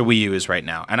 where the Wii U is right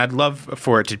now, and I'd love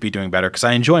for it to be doing better because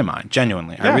I enjoy mine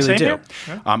genuinely. I really do.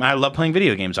 Yeah. And I love playing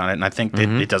video games on it, and I think that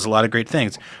it does a lot of great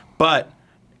things. But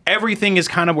everything is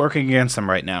kind of working against them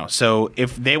right now. So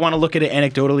if they want to look at it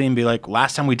anecdotally and be like,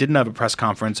 last time we didn't have a press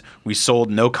conference, we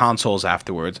sold no consoles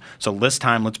afterwards. So this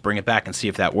time, let's bring it back and see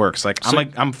if that works.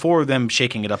 I'm for them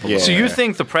shaking it up a little. So you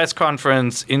think the press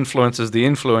conference influences the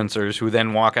influencers who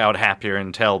then walk out happier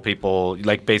and tell people,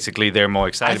 like, basically they're more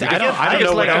excited?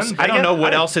 I don't know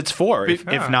what else it's for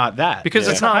if not that. Because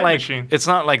it's not like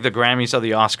the Grammys or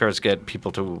the Oscars get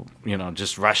people to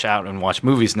just rush out and watch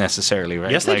movies necessarily,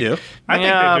 right? Yes, they do. I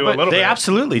think they do a little bit. They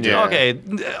absolutely do. Yeah. Okay.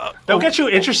 They'll get you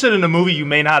interested in a movie you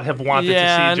may not have wanted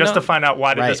to see just to find out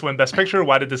why did this win Best Picture,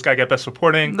 why did this guy get Best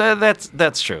Supporting. That's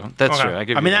true. That's true.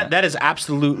 I mean, that is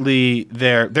absolutely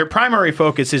their primary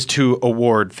focus is to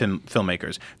award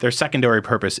filmmakers. Their secondary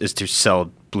purpose is to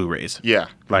sell Blu-rays. Yeah.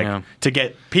 To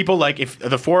get people, like, if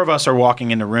the four of us are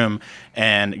walking in the room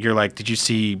and you're like, did you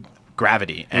see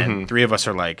Gravity? And three of us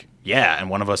are like, yeah, and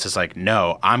one of us is like,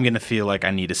 no, I'm going to feel like I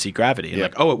need to see Gravity. And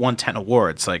like, oh, it won 10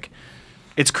 awards. Like,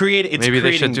 it's created. Maybe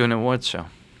they should do an awards show.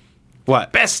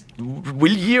 What? Best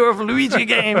year of Luigi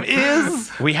game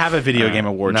is? We have a video game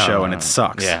award show, and it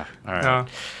sucks. Yeah.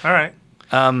 All right.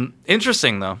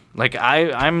 Interesting, though. Like,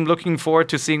 I'm looking forward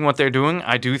to seeing what they're doing.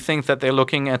 I do think that they're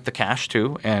looking at the cash,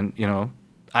 too. And,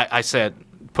 I said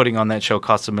putting on that show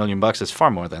costs $1 million. It's far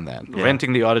more than that. Yeah.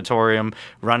 Renting the auditorium,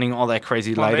 running all that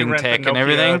crazy lighting tech and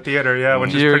everything. Theater,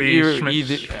 which is pretty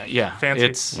fancy.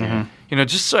 It's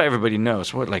just so everybody knows,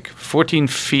 14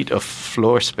 feet of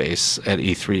floor space at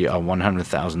E3 are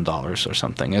 $100,000 or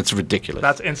something. It's ridiculous.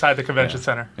 That's inside the convention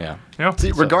center. Yeah.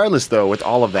 See, regardless though, with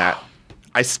all of that,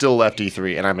 I still left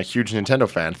E3, and I'm a huge Nintendo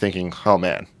fan, thinking, oh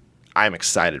man, I'm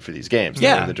excited for these games.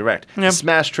 Yeah. In the Direct. Yep. The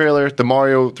Smash trailer, the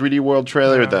Mario 3D World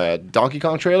trailer, the Donkey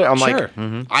Kong trailer. I'm like,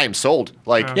 I am sold.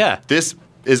 This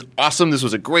is awesome. This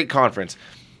was a great conference.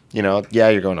 You're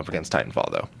going up against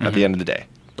Titanfall, though, at the end of the day.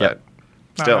 But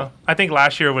still. I think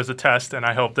last year was a test, and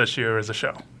I hope this year is a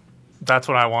show. That's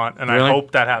what I want, and I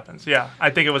hope that happens. Yeah, I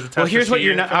think it was a test. Well, here's what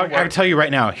you're not. I can tell you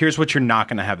right now. Here's what you're not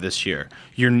going to have this year.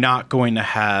 You're not going to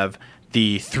have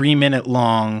the 3-minute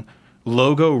long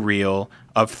logo reel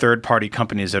of third-party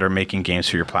companies that are making games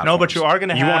for your platform. No, but you are going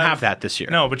to have... You won't have that this year.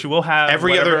 No, but you will have...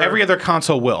 Every other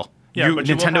console will. Yeah, but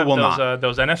Nintendo will not.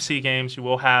 Those NFC games, you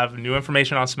will have new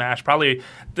information on Smash. Probably,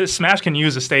 Smash can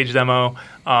use a stage demo.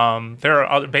 There are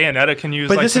other, Bayonetta can use.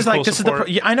 But this is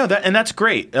I know that, and that's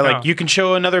great. You can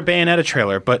show another Bayonetta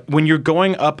trailer, but when you're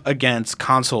going up against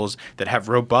consoles that have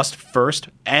robust first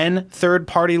and third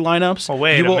party lineups,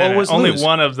 you will always lose. Only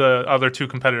one of the other two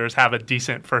competitors have a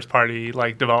decent first party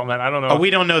development. I don't know. Oh, we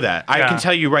don't know that. I can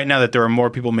tell you right now that there are more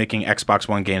people making Xbox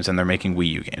One games than they're making Wii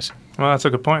U games. Well, that's a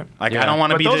good point. I don't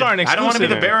want to be. I don't want to be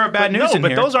the bearer of bad news.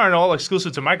 But those aren't all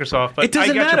exclusive to Microsoft. But it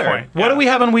doesn't matter. Your point. What do we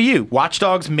have on Wii U? Watch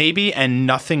Dogs maybe, and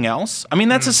nothing else. I mean,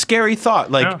 that's a scary thought.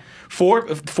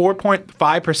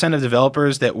 4.5% of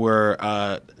developers that were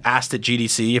asked at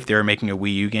GDC if they were making a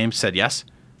Wii U game said yes.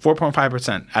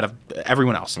 4.5% out of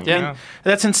everyone else. Yeah.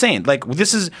 That's insane.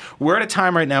 We're at a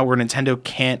time right now where Nintendo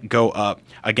can't go up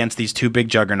against these two big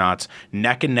juggernauts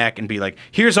neck and neck and be like,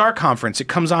 here's our conference. It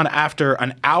comes on after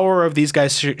an hour of these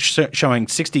guys showing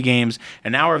 60 games,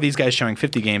 an hour of these guys showing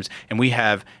 50 games, and we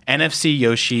have NFC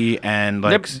Yoshi and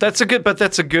that's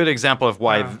a good example of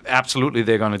why absolutely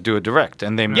they're going to do a Direct,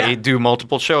 and they may do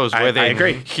multiple shows where I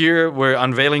agree. Here we're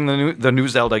unveiling the new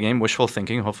Zelda game, wishful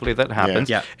thinking, hopefully that happens.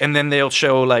 Yeah. And then they'll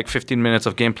show 15 minutes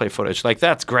of gameplay footage.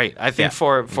 That's great. I think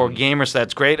for gamers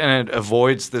that's great, and it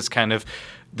avoids this kind of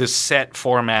this set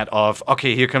format of,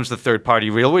 okay, here comes the third-party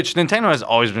reel, which Nintendo has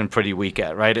always been pretty weak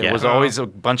at, right? It was always a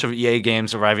bunch of EA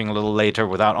games arriving a little later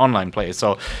without online play,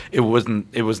 so it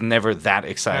was never that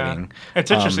exciting. Yeah.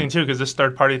 It's interesting, too, because this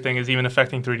third-party thing is even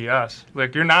affecting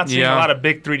 3DS. You're not seeing a lot of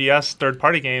big 3DS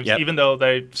third-party games, even though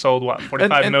they sold,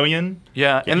 45 million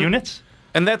units?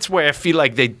 And that's where I feel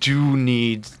like they do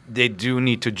need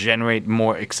to generate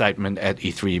more excitement at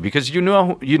E3, because you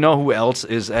know who else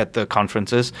is at the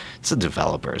conferences? It's the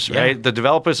developers, right? Yeah. The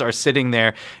developers are sitting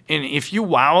there, and if you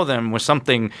wow them with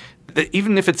something,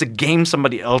 even if it's a game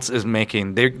somebody else is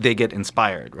making, they get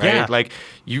inspired, right? Yeah.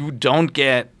 You don't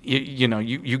get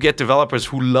you get developers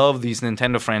who love these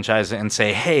Nintendo franchises and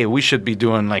say, hey, we should be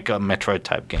doing a Metroid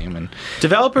type game. And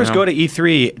developers go to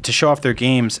E3 to show off their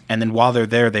games, and then while they're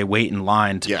there, they wait in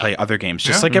line to play other games,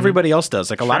 just like everybody else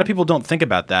does. A lot of people don't think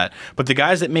about that, but the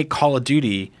guys that make Call of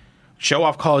Duty show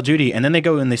off Call of Duty, and then they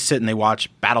go and they sit and they watch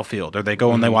Battlefield, or they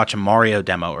go and they watch a Mario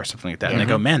demo or something like that, and they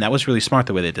go, man, that was really smart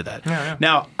the way they did that. Yeah.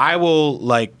 Now, I will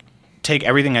take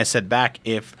everything I said back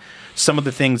if some of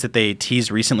the things that they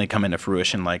teased recently come into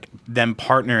fruition, like them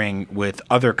partnering with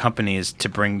other companies to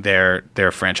bring their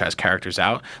franchise characters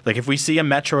out. If we see a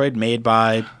Metroid made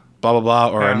by blah, blah, blah,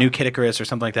 or a new Kid Icarus or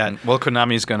something like that. Well,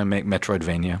 Konami's going to make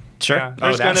Metroidvania. Sure. Yeah,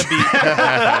 there's going to be...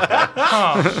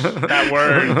 that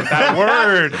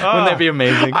word. Wouldn't that be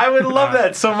amazing? I would love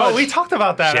that so much. Oh, we talked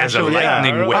about that, She has actually. a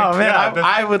lightning whip. Oh, man,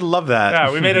 I would love that.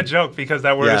 Yeah, we made a joke because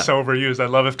that word is so overused. I'd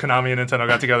love if Konami and Nintendo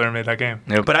got together and made that game.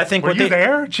 Yep. But I think Were you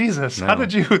there? Jesus. No. How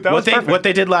did you... That was perfect. What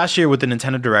they did last year with the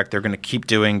Nintendo Direct, they're going to keep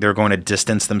doing. They're going to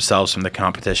distance themselves from the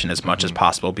competition as much as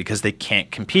possible, because they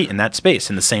can't compete in that space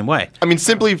in the same way. I mean,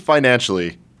 simply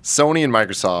financially, Sony and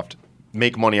Microsoft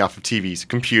make money off of TVs,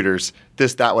 computers,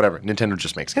 this, that, whatever. Nintendo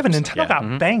just makes games. Yeah, but Nintendo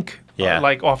got bank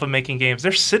off of making games.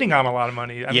 They're sitting on a lot of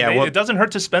money. I mean, it doesn't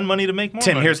hurt to spend money to make more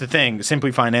Tim, money. here's the thing.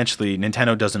 Simply financially,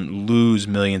 Nintendo doesn't lose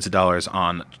millions of dollars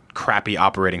on crappy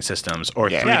operating systems or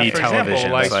 3D for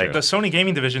televisions. Example, the Sony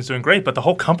gaming division is doing great, but the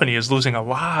whole company is losing a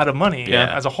lot of money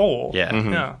as a whole.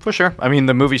 Yeah. For sure. I mean,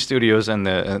 the movie studios and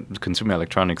the consumer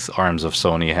electronics arms of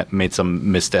Sony have made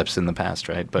some missteps in the past,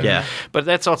 right? But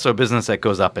that's also a business that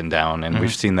goes up and down, and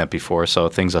we've seen that before, so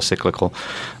things are cyclical.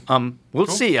 We'll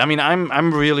see. I mean,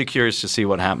 I'm really curious to see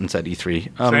what happens at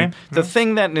E3. The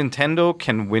thing that Nintendo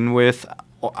can win with,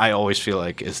 I always feel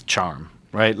like, is charm.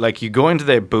 right? Like you go into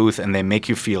their booth and they make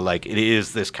you feel like it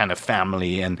is this kind of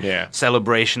family and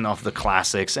celebration of the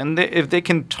classics. And if they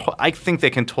can, I think they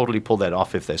can totally pull that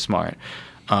off if they're smart.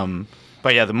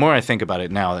 But yeah, the more I think about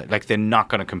it now, like they're not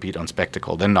going to compete on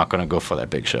spectacle. They're not going to go for that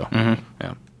big show. Mm-hmm.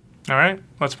 Yeah. All right,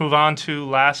 let's move on to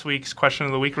last week's question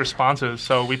of the week responses.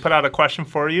 So we put out a question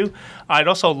for you. I'd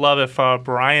also love if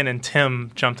Brian and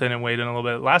Tim jumped in and weighed in a little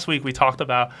bit. Last week we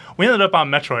ended up on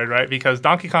Metroid, right? Because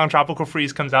Donkey Kong Tropical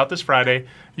Freeze comes out this Friday.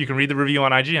 You can read the review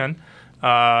on IGN.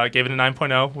 Gave it a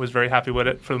 9.0. Was very happy with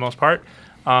it for the most part.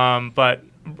 But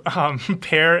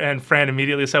Pear and Fran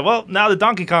immediately said, well, now that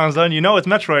Donkey Kong's done, you know it's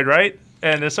Metroid, right?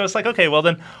 And so it's like, okay, well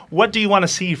then, what do you want to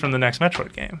see from the next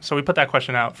Metroid game? So we put that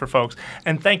question out for folks.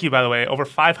 And thank you, by the way. Over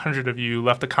 500 of you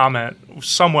left a comment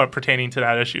somewhat pertaining to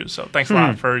that issue. So thanks a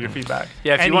lot for your feedback.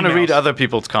 Yeah, if you want to read other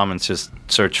people's comments, just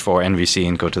search for NVC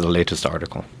and go to the latest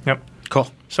article. Yep.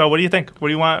 Cool. So what do you think? What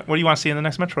do you want to see in the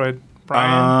next Metroid,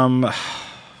 Brian?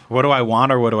 What do I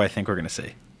want or what do I think we're going to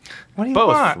see? What do you Both.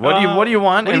 want? What do you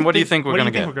want and what do you think we're going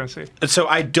to get? We're going to see? So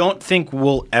I don't think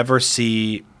we'll ever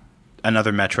see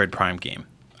another Metroid Prime game.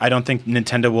 I don't think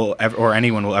Nintendo will ever, or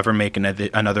anyone will ever make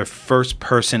another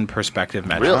first-person perspective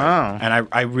Metroid. Really? Wow. And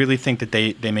I really think that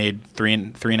they made three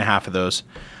and a half of those.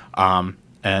 Why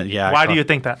do you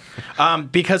think that?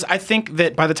 Because I think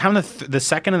that by the time the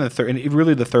second and the third, and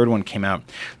really the third one came out,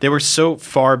 they were so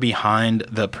far behind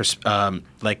the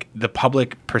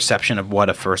public perception of what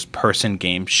a first-person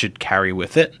game should carry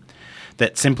with it,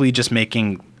 that simply just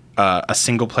making a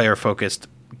single-player focused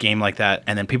game like that,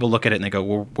 and then people look at it and they go,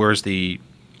 well, where's the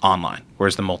online?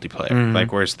 Where's the multiplayer? Mm-hmm.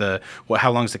 Like, where's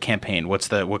how long's the campaign? What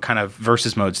kind of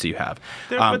versus modes do you have?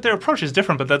 But their approach is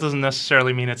different, but that doesn't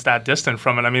necessarily mean it's that distant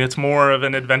from it. I mean, it's more of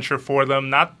an adventure for them,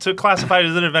 not to classify it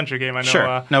as an adventure game. I know.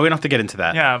 Sure. No, we don't have to get into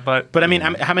that. Yeah, but I mean,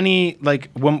 how many,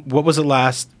 like, what was the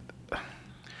last...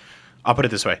 I'll put it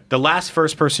this way. The last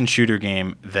first-person shooter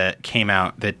game that came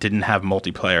out that didn't have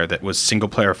multiplayer, that was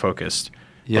single-player focused,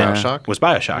 BioShock? Was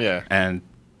BioShock. Yeah. And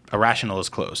Irrational is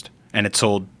closed. And it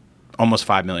sold almost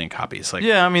 5 million copies. Like,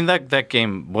 yeah, I mean, that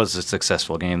game was a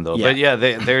successful game, though. Yeah. But yeah,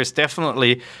 there's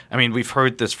definitely... I mean, we've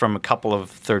heard this from a couple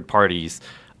of third parties.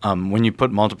 When you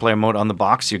put multiplayer mode on the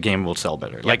box, your game will sell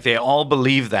better. Yep. Like, they all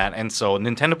believe that, and so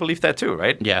Nintendo believed that too,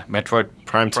 right? Yeah. Metroid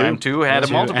Prime 2 had a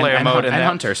multiplayer mode. And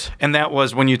Hunters. And that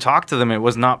was, when you talk to them, it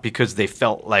was not because they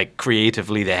felt like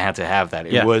creatively they had to have that.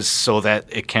 It was so that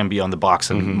it can be on the box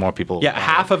and more people... Yeah,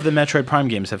 half of the Metroid Prime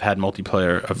games have had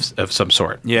multiplayer of some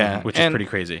sort. Yeah. Which is pretty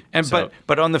crazy.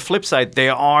 But on the flip side,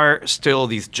 there are still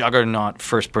these juggernaut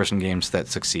first-person games that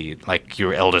succeed, like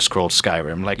your Elder Scrolls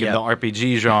Skyrim. Like, in the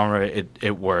RPG genre,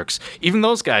 it works. Even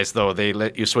those guys, though, they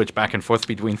let you switch back and forth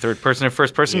between third person and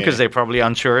first person because they're probably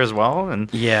unsure as well. And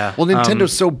well,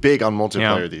 Nintendo's so big on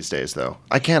multiplayer these days, though.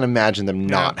 I can't imagine them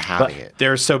not having it.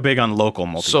 They're so big on local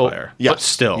multiplayer. But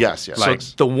still, yes. So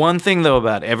the one thing though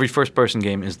about every first person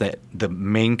game is that the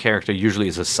main character usually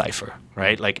is a cipher,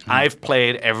 right? Like I've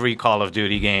played every Call of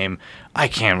Duty game. I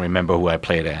can't remember who I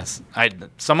played as.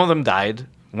 Some of them died.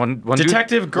 One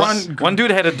Detective one dude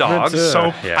had a dog.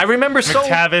 Soap. Yeah. I remember Soap,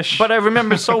 McTavish. But I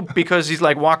remember Soap because he's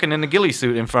like walking in a ghillie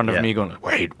suit in front of me, going,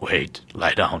 "Wait,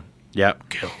 lie down,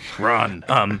 kill, run."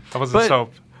 That wasn't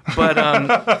Soap. But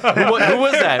who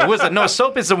was that? Who was that? No,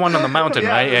 Soap is the one on the mountain,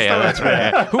 right? Yeah, that's right.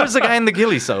 Yeah. Who was the guy in the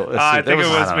ghillie suit? I think it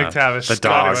was McTavish. The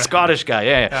dog. Scottish guy,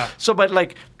 yeah. So, but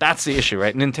like, that's the issue,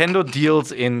 right? Nintendo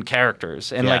deals in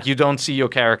characters, and like, you don't see your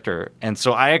character. And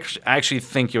so I actually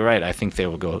think you're right. I think they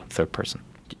will go third person.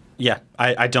 Yeah,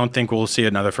 I don't think we'll see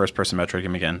another first-person Metroid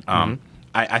game again.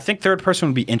 I think third-person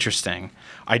would be interesting.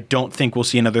 I don't think we'll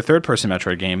see another third-person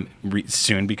Metroid game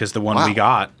soon because the one we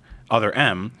got, Other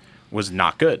M, was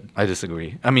not good. I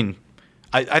disagree. I mean,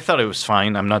 I thought it was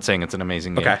fine. I'm not saying it's an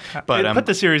amazing game. But it put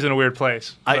the series in a weird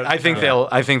place. I think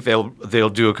they'll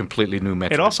do a completely new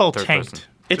Metroid. It also tanked.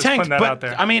 It tanked, but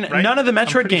I mean, none of the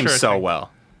Metroid games sell well.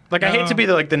 Like, I hate to be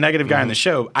the negative guy on the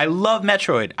show. I love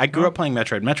Metroid. I grew up playing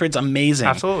Metroid. Metroid's amazing.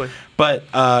 Absolutely. But,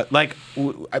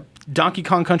 Donkey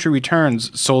Kong Country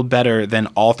Returns sold better than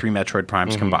all three Metroid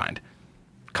Primes combined.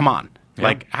 Come on. Yeah.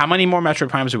 Like, how many more Metroid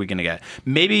Primes are we going to get?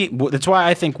 Maybe, that's why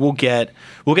I think we'll get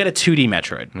a 2D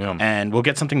Metroid. Yeah. And we'll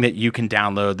get something that you can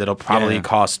download that'll probably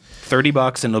cost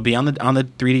 $30 and it'll be on the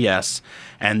 3DS.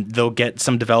 And they'll get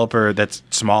some developer that's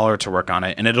smaller to work on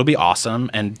it. And it'll be awesome.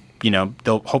 And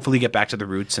they'll hopefully get back to the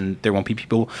roots and there won't be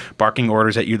people barking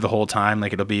orders at you the whole time.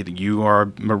 Like, it'll be that you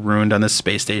are marooned on this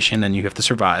space station and you have to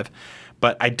survive.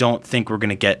 But I don't think we're going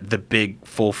to get the big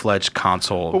full-fledged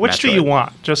console. But which Metroid. do you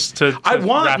want? I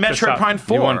want Metroid Prime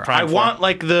 4. I want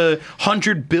like the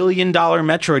 $100 billion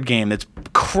Metroid game that's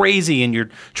crazy, and you're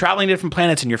traveling to different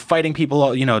planets, and you're fighting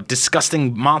people,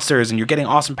 disgusting monsters, and you're getting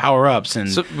awesome power-ups.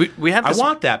 And so we had I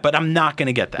want that, but I'm not going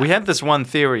to get that. We had this one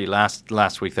theory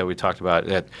last week that we talked about,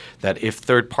 that if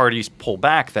third parties pull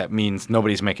back, that means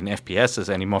nobody's making FPSs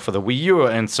anymore for the Wii U,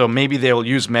 and so maybe they'll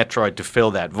use Metroid to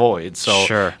fill that void.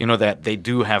 So that they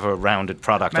do have a rounded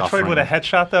product offering. Metroid with a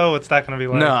headshot, though, what's that going to be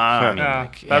like? No, I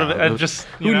mean,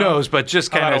 who knows? But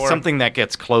just kind of something that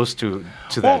gets close to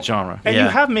that genre. And you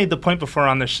have made the point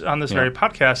before on this very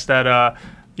podcast that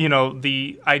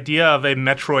the idea of a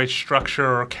Metroid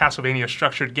structure or Castlevania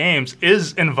structured games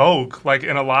is in vogue, like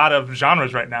in a lot of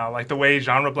genres right now. Like the way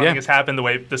genre blending has happened, the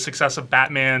way the success of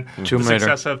Batman,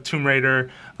 success of Tomb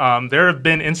Raider. There have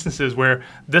been instances where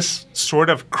this sort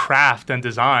of craft and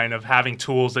design of having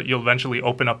tools that you'll eventually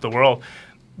open up the world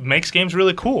makes games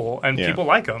really cool, and people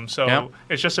like them. So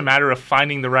it's just a matter of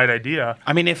finding the right idea.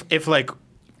 I mean, if like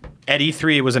at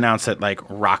E3 it was announced that like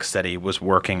Rocksteady was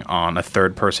working on a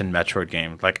third-person Metroid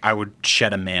game, like I would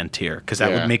shed a man tear because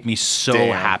that would make me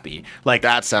so happy. Like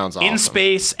that sounds awesome. In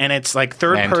space, and it's like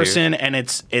third person, and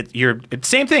it's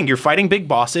same thing. You're fighting big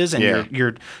bosses, and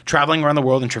you're traveling around the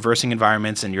world and traversing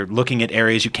environments, and you're looking at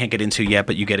areas you can't get into yet,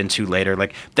 but you get into later.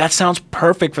 Like that sounds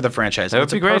perfect for the franchise. That would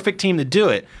be great. Perfect team to do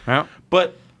it. Yeah.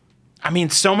 But I mean,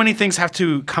 so many things have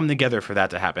to come together for that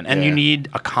to happen, and you need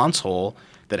a console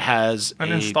that has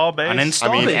an install base.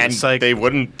 And like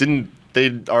didn't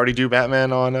they already do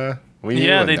Batman on Wii U?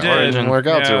 Yeah, they did. It didn't work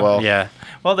out too well. Yeah.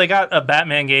 Well, they got a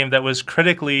Batman game that was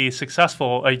critically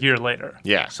successful a year later.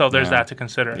 Yeah. So there's that to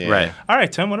consider. Yeah. Right. All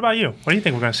right, Tim, what about you? What do you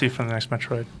think we're going to see from the next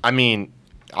Metroid? I mean,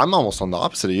 I'm almost on the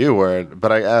opposite of you,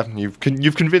 but you've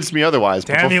convinced me otherwise.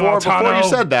 Damn But before you you,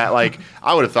 said that, like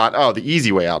I would have thought, the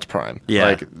easy way out's Prime. Yeah.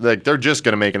 Like they're just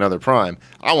gonna make another Prime.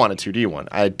 I want a 2D one.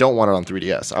 I don't want it on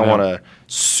 3DS. I want a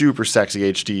super sexy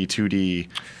HD 2D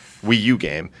Wii U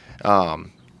game.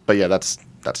 But yeah, that's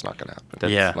not gonna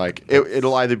happen. Like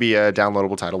it'll either be a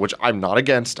downloadable title, which I'm not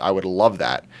against. I would love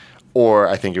that, or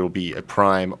I think it will be a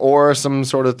Prime or some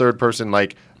sort of third person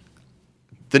like.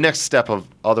 The next step of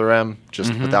Other M,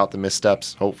 just without the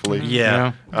missteps, hopefully.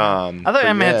 Yeah. Other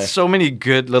M had so many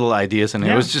good little ideas, and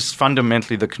it was just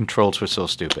fundamentally the controls were so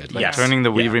stupid. Like turning the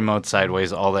Wii remote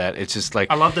sideways, all that. It's just like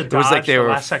I love the dodge. It was like the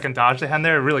last second dodge they had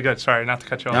there. Really good. Sorry, not to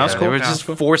cut you off. No, it's cool. They were just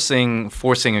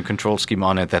forcing a control scheme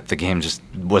on it that the game just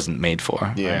wasn't made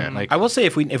for. Yeah. Right? Like I will say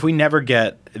if we never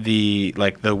get the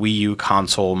Wii U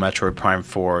console Metroid Prime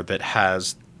 4 that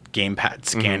has gamepad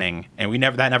scanning, and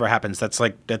that never happens.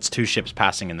 That's two ships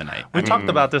passing in the night. We talked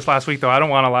about this last week, though. I don't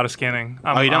want a lot of scanning.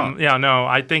 You don't? Yeah, no.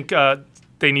 I think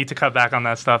they need to cut back on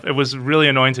that stuff. It was really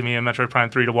annoying to me in Metroid Prime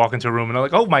 3 to walk into a room and I'm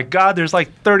like, oh my god, there's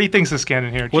like 30 things to scan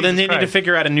in here. Well, then they need to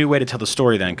figure out a new way to tell the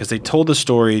story then, because they told the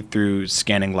story through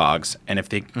scanning logs, and if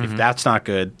that's not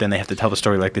good, then they have to tell the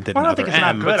story like they did in Other M. I don't think it's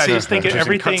not good. I just think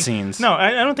everything. Cutscenes. No,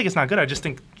 I don't think it's not good. I just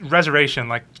think reservation,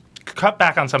 like cut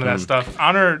back on some of that stuff.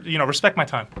 Honor, respect my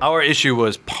time. Our issue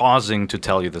was pausing to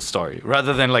tell you the story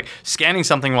rather than like scanning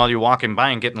something while you're walking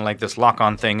by and getting like this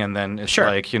lock-on thing, and then it's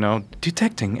like,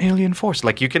 detecting alien force.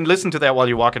 Like you can listen to that while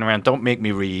you're walking around. Don't make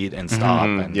me read and stop.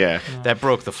 And that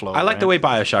broke the flow. I like the way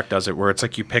BioShock does it, where it's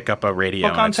like you pick up a radio.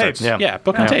 Book on tape.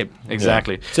 Book on tape.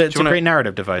 Exactly. So it's a great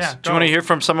narrative device. Do you want to hear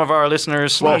from some of our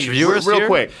listeners / viewers real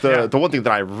quick, the one thing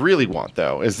that I really want,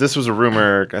 though, is this was a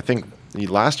rumor, I think,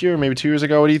 last year, maybe 2 years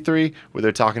ago at E3, where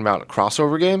they're talking about a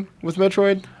crossover game with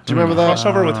Metroid. Do you remember that?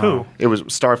 Crossover with who? It was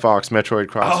Star Fox, Metroid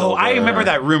crossover. Oh, I remember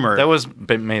that rumor. That was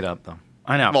made up, though.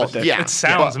 I know. Well, it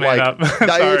sounds made up.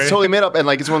 It's totally made up, and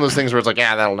like it's one of those things where it's like,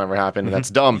 that'll never happen, and that's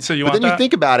dumb. So but then you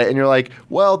think about it, and you're like,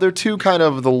 well, they're two kind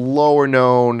of the lower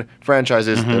known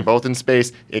franchises. They're both in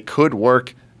space. It could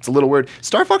work. It's a little weird.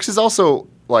 Star Fox is also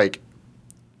like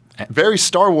very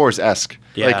Star Wars-esque.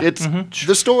 Yeah. Like it's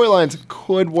the storylines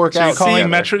could work out. So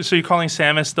you're calling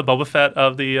Samus the Boba Fett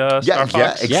of the Star Fox?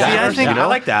 Yeah, exactly. Yeah, I think I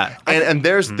like that. And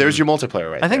there's your multiplayer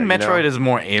right there. I think Metroid is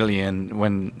more alien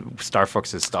when Star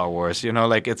Fox is Star Wars.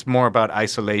 Like it's more about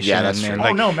isolation. Yeah, that's true.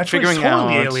 Oh no, Metroid's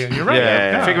totally alien. You're right.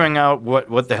 Yeah. Figuring out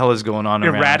what the hell is going on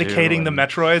eradicating around the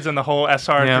Metroids and the whole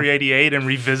SR-388 and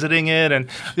revisiting it. And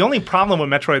the only problem with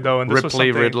Metroid, though, and this was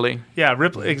something... Ridley. Yeah,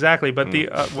 Ripley, exactly. But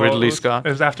Ridley Scott. It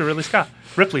was after Ridley Scott.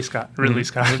 Ridley Scott.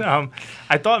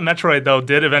 I thought Metroid, though,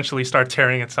 did eventually start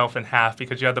tearing itself in half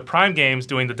because you had the Prime games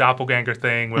doing the doppelganger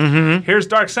thing with here's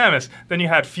Dark Samus. Then you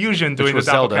had Fusion doing the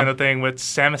doppelganger thing with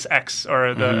Samus X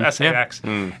or the SAX.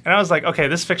 And I was like, okay,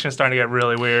 this fiction is starting to get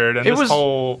really weird. And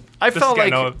I felt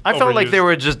like they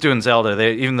were just doing Zelda.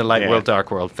 Even the Light World,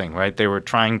 Dark World thing, right? They were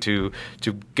trying to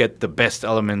get the best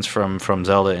elements from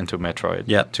Zelda into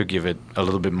Metroid to give it a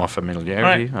little bit more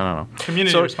familiarity. Right. I don't know.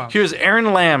 Community response. Here's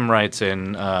Aaron Lamb writes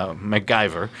in,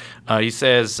 MacGyver. He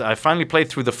says, I finally played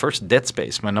through the first Dead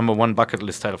Space, my number one bucket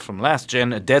list title from last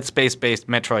gen. A Dead Space-based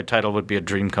Metroid title would be a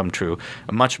dream come true.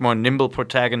 A much more nimble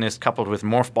protagonist coupled with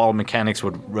morph ball mechanics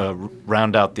would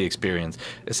round out the experience.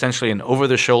 Essentially an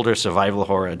over-the-shoulder survival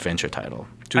horror adventure title.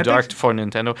 Too dark for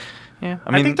Nintendo. Yeah,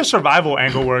 I think the survival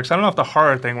angle works. I don't know if the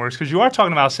horror thing works, because you are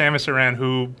talking about Samus Aran,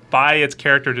 who, by its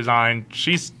character design,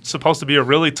 she's supposed to be a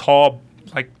really tall,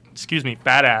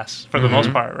 badass for the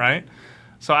most part, right?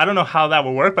 So I don't know how that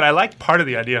will work, but I like part of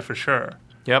the idea for sure.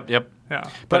 Yep. Yeah.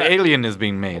 But Alien is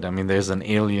being made. I mean, there's an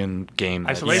Alien game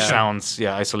that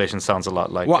Isolation sounds a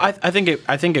lot like. Well, I think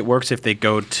it works if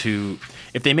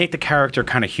they make the character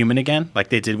kind of human again, like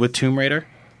they did with Tomb Raider.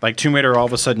 Like Tomb Raider, all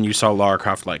of a sudden you saw Lara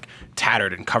Croft like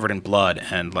tattered and covered in blood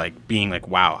and like being like,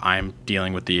 wow, I'm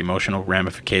dealing with the emotional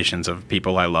ramifications of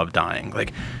people I love dying.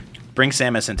 Like bring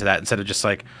Samus into that instead of just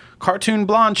like cartoon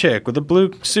blonde chick with a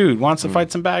blue suit wants to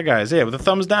fight some bad guys. Yeah, with a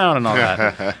thumbs down and all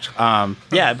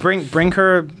that.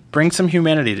 Bring some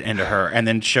humanity into her and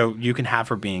then you can have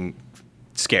her being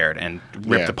scared and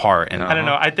ripped apart. And I don't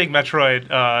know. I think Metroid,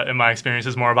 in my experience,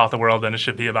 is more about the world than it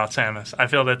should be about Samus. I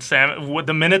feel that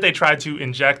the minute they tried to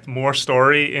inject more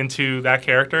story into that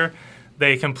character,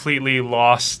 they completely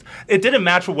lost. It didn't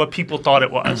match with what people thought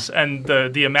it was and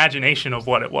the imagination of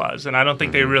what it was. And I don't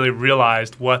think they really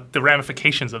realized what the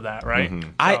ramifications of that, right?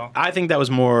 So. I think that was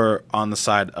more on the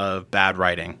side of bad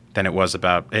writing than it was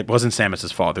about. It wasn't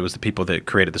Samus's fault. It was the people that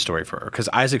created the story for her. Because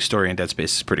Isaac's story in Dead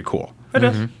Space is pretty cool. It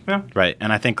is, yeah. Right.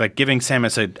 And I think like giving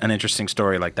Samus an interesting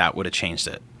story like that would have changed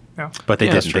it. Yeah. But they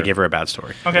didn't. They gave her a bad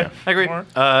story. Okay. Yeah. I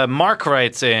agree. Mark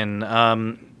writes in...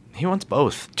 he wants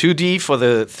both. 2D for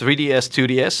the 3DS,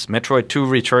 2DS. Metroid 2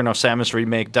 Return of Samus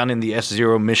remake done in the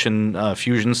F-Zero Mission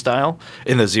fusion style.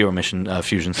 In the Zero Mission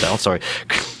fusion style, sorry.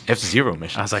 F-Zero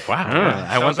Mission. I was like, wow.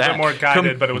 I want that. A bit more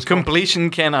guided, but it was completion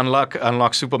can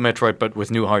unlock Super Metroid, but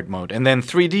with new hard mode. And then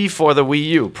 3D for the Wii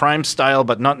U. Prime style,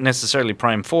 but not necessarily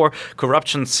Prime 4.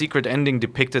 Corruption's secret ending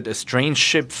depicted a strange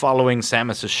ship following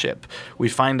Samus' ship. We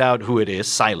find out who it is,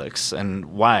 Silex, and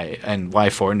why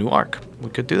for a new arc. We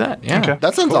could do that. Yeah. Okay.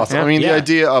 That sounds awesome. Yeah. I mean, the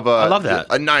idea of I love that.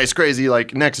 A nice, crazy,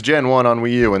 like, next-gen one on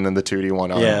Wii U and then the 2D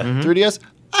one on 3DS,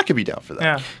 I could be down for that.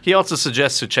 Yeah. He also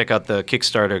suggests to check out the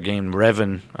Kickstarter game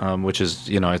Revan, which is,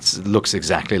 it looks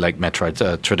exactly like Metroid's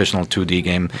a traditional 2D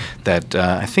game that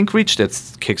I think reached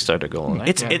its Kickstarter goal.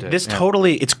 Right?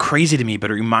 It's crazy to me, but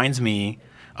it reminds me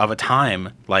of a time,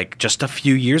 like just a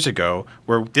few years ago,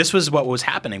 where this was what was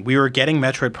happening. We were getting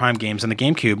Metroid Prime games on the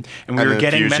GameCube, and we were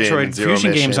getting Metroid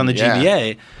Fusion games on the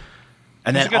GBA.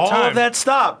 And then all of that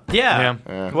stopped. Yeah.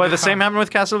 Well, the same happened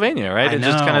with Castlevania, right? It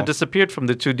just kind of disappeared from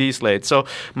the 2D slate. So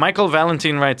Michael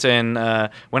Valentine writes in,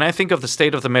 when I think of the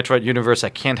state of the Metroid universe, I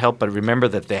can't help but remember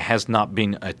that there has not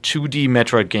been a 2D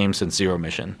Metroid game since Zero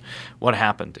Mission. What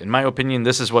happened? In my opinion,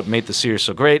 this is what made the series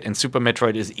so great, and Super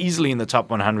Metroid is easily in the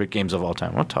top 100 games of all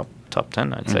time. Well, top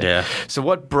 10, I'd say. Yeah. So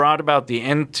what brought about the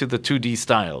end to the 2D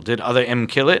style? Did Other M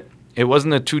kill it? It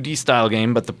wasn't a 2D style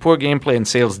game, but the poor gameplay and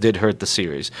sales did hurt the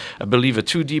series. I believe a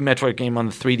 2D Metroid game on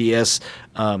the 3DS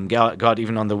got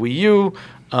even on the Wii U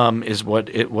is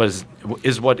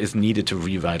what is needed to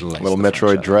revitalize. Little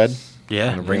Metroid franchise. Dread.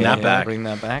 Yeah, bring that back. Bring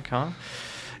that back, huh?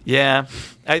 Yeah,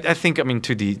 I think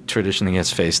 2D traditionally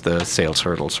has faced the sales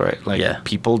hurdles, right? Like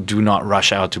people do not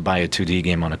rush out to buy a 2D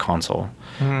game on a console.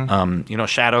 Mm-hmm.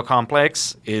 Shadow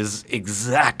Complex is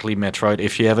exactly Metroid.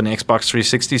 If you have an Xbox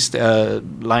 360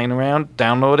 lying around,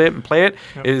 download it and play it.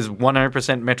 Yep. It is 100%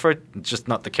 Metroid, just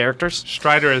not the characters.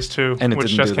 Strider is too,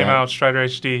 which just came out. Strider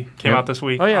HD came out this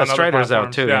week. Oh yeah, Strider's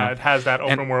out too. Yeah, it has that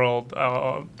open world.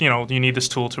 You need this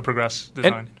tool to progress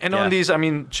design. And on these,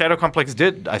 Shadow Complex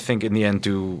did, I think, in the end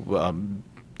do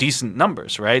decent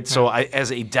numbers, right? So as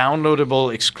a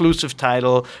downloadable exclusive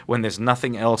title, when there's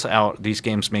nothing else out, these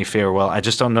games may fare well. I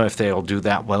just don't know if they'll do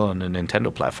that well on a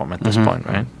Nintendo platform at this point,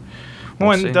 right?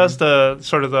 When it does the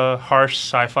sort of the harsh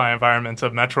sci-fi environments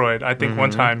of Metroid, I think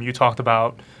one time you talked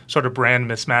about sort of brand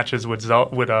mismatches with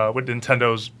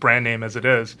Nintendo's brand name as it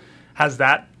is. Has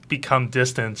that become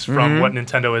distance from what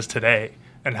Nintendo is today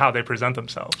and how they present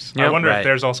themselves? I wonder if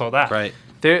there's also that. Right.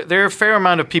 There are a fair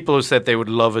amount of people who said they would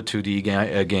love a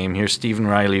 2D game. Here's Stephen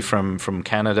Riley from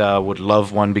Canada would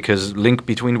love one because Link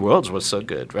Between Worlds was so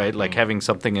good, right? Like having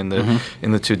something in the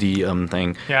 2D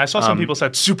thing. Yeah, I saw some people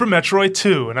said Super Metroid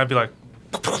 2, and I'd be like,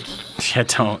 yeah,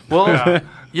 don't. Well,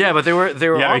 Yeah, but there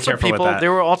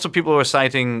were also people who were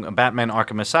citing Batman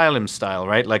Arkham Asylum style,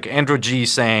 right? Like Andrew G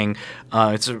saying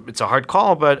it's a hard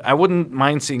call, but I wouldn't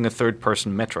mind seeing a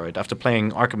third-person Metroid. After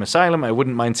playing Arkham Asylum, I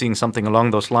wouldn't mind seeing something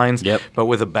along those lines, but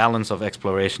with a balance of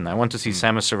exploration. I want to see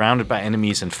Samus surrounded by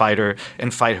enemies and fight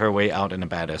her way out in a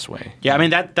badass way. Yeah, I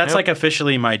mean that's like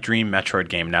officially my dream Metroid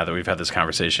game. Now that we've had this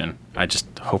conversation, I just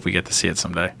hope we get to see it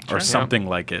someday or something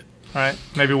like it. All right,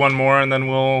 maybe one more, and then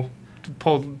we'll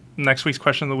pull next week's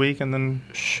question of the week, and then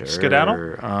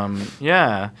skedaddle.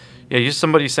 Here's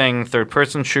somebody saying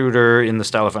third-person shooter in the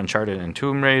style of Uncharted and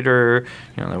Tomb Raider.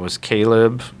 That was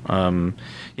Caleb.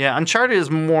 Uncharted is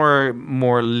more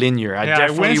linear. I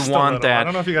definitely want that. I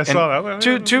don't know if you guys saw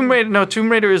that.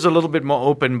 Tomb Raider is a little bit more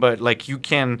open, but like you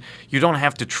don't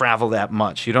have to travel that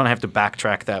much. You don't have to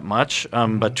backtrack that much.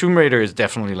 But Tomb Raider is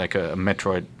definitely like a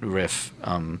Metroid riff.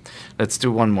 Let's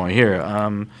do one more here.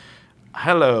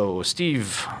 Hello,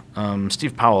 Steve.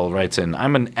 Steve Powell writes in,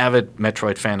 I'm an avid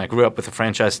Metroid fan. I grew up with the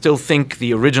franchise. Still think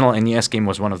the original NES game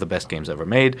was one of the best games ever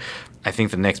made. I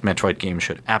think the next Metroid game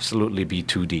should absolutely be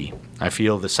 2D. I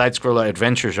feel the side-scroller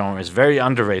adventure genre is very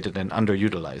underrated and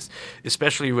underutilized,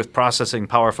 especially with processing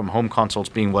power from home consoles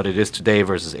being what it is today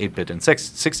versus 8-bit and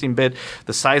 16-bit.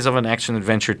 The size of an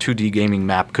action-adventure 2D gaming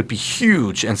map could be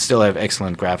huge and still have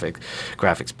excellent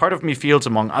graphics. Part of me feels,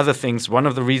 among other things, one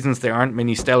of the reasons there aren't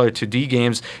many stellar 2D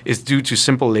games is due to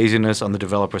simple laziness on the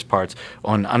developers' parts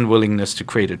or an unwillingness to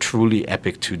create a truly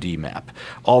epic 2D map.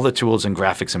 All the tools and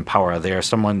graphics and power are there.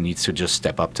 Someone needs to just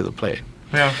step up to the plate.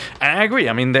 Yeah. And I agree.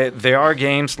 I mean, there are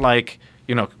games like,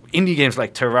 indie games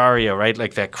like Terraria, right?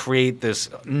 Like that create this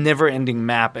never-ending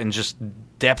map and just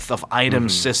depth of item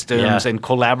systems and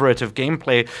collaborative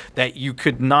gameplay that you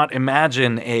could not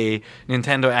imagine a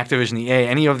Nintendo, Activision, EA,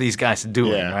 any of these guys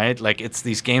doing, right? Like it's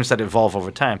these games that evolve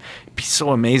over time. It'd be so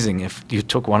amazing if you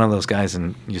took one of those guys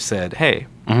and you said, hey,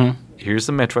 here's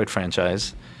the Metroid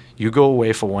franchise. You go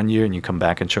away for 1 year and you come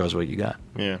back and show us what you got.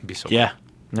 Yeah. It'd be so cool.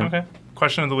 Okay.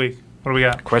 Question of the week. What do we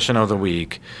got? Question of the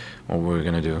week. What we're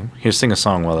going to do. Here, sing a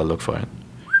song while I look for it.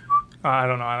 I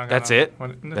don't know. That's it.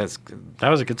 That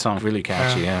was a good song. Really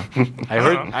catchy. Yeah. I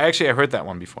heard that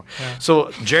one before. Yeah.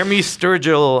 So Jeremy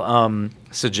Sturgill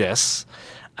suggests,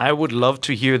 I would love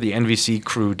to hear the NVC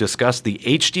crew discuss the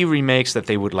HD remakes that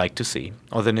they would like to see,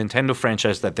 or the Nintendo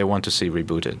franchise that they want to see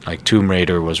rebooted, like Tomb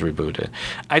Raider was rebooted.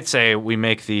 I'd say we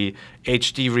make the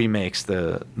HD remakes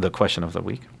the question of the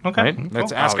week. Okay. Right? Cool.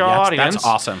 Let's ask our audience. That's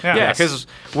awesome. Yeah, because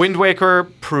Wind Waker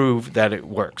proved that it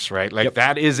works, right? Like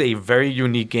that is a very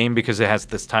unique game because it has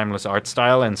this timeless art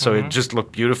style, and so it just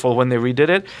looked beautiful when they redid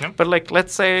it. Yep. But like,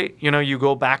 let's say you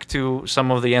go back to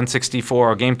some of the N64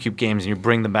 or GameCube games and you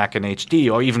bring them back in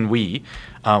HD, or even Wii.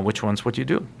 Which ones would you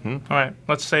do? All right,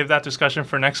 let's save that discussion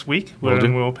for next week.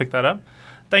 We'll pick that up.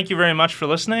 Thank you very much for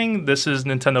listening. This is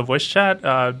Nintendo Voice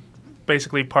Chat,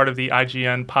 basically part of the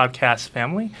IGN podcast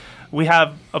family. We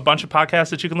have a bunch of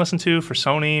podcasts that you can listen to for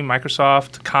Sony,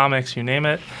 Microsoft, comics, you name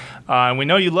it. And we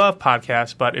know you love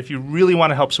podcasts, but if you really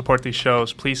want to help support these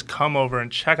shows, please come over and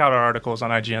check out our articles on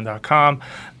IGN.com.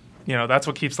 That's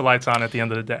what keeps the lights on at the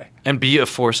end of the day. And be a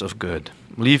force of good.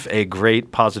 Leave a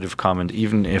great positive comment,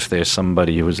 even if there's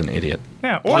somebody who's an idiot.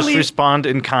 Yeah, or just respond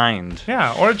in kind.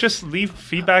 Yeah, or just leave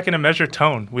feedback in a measured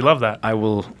tone. We love that. I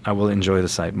will enjoy the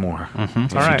site more if you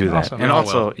do that. Awesome. And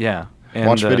also, And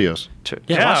watch videos.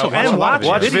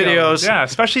 Watch videos. Yeah,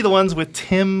 especially the ones with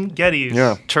Tim Geddes.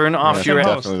 Yeah. Turn off your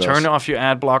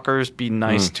ad blockers. Be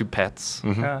nice to pets.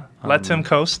 Yeah. Let Tim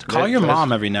coast. Call your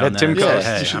mom every now and then. Let Tim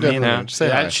coast. You should definitely say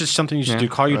hi. It's just something you should do.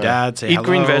 Call your dad. Say Eat hello.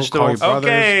 green vegetables. Call your brothers.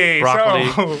 Okay,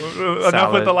 broccoli, so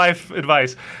enough with the life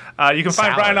advice. You can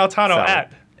find Brian Altano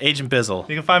at Agent Bizzle.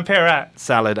 You can find Pear at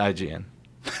Salad IGN.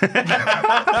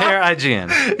 Pear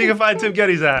IGN. You can find Tim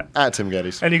Geddes at Tim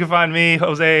Geddes. And you can find me,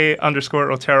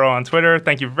 Jose_Otero on Twitter.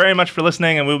 Thank you very much for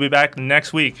listening, and we'll be back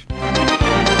next week.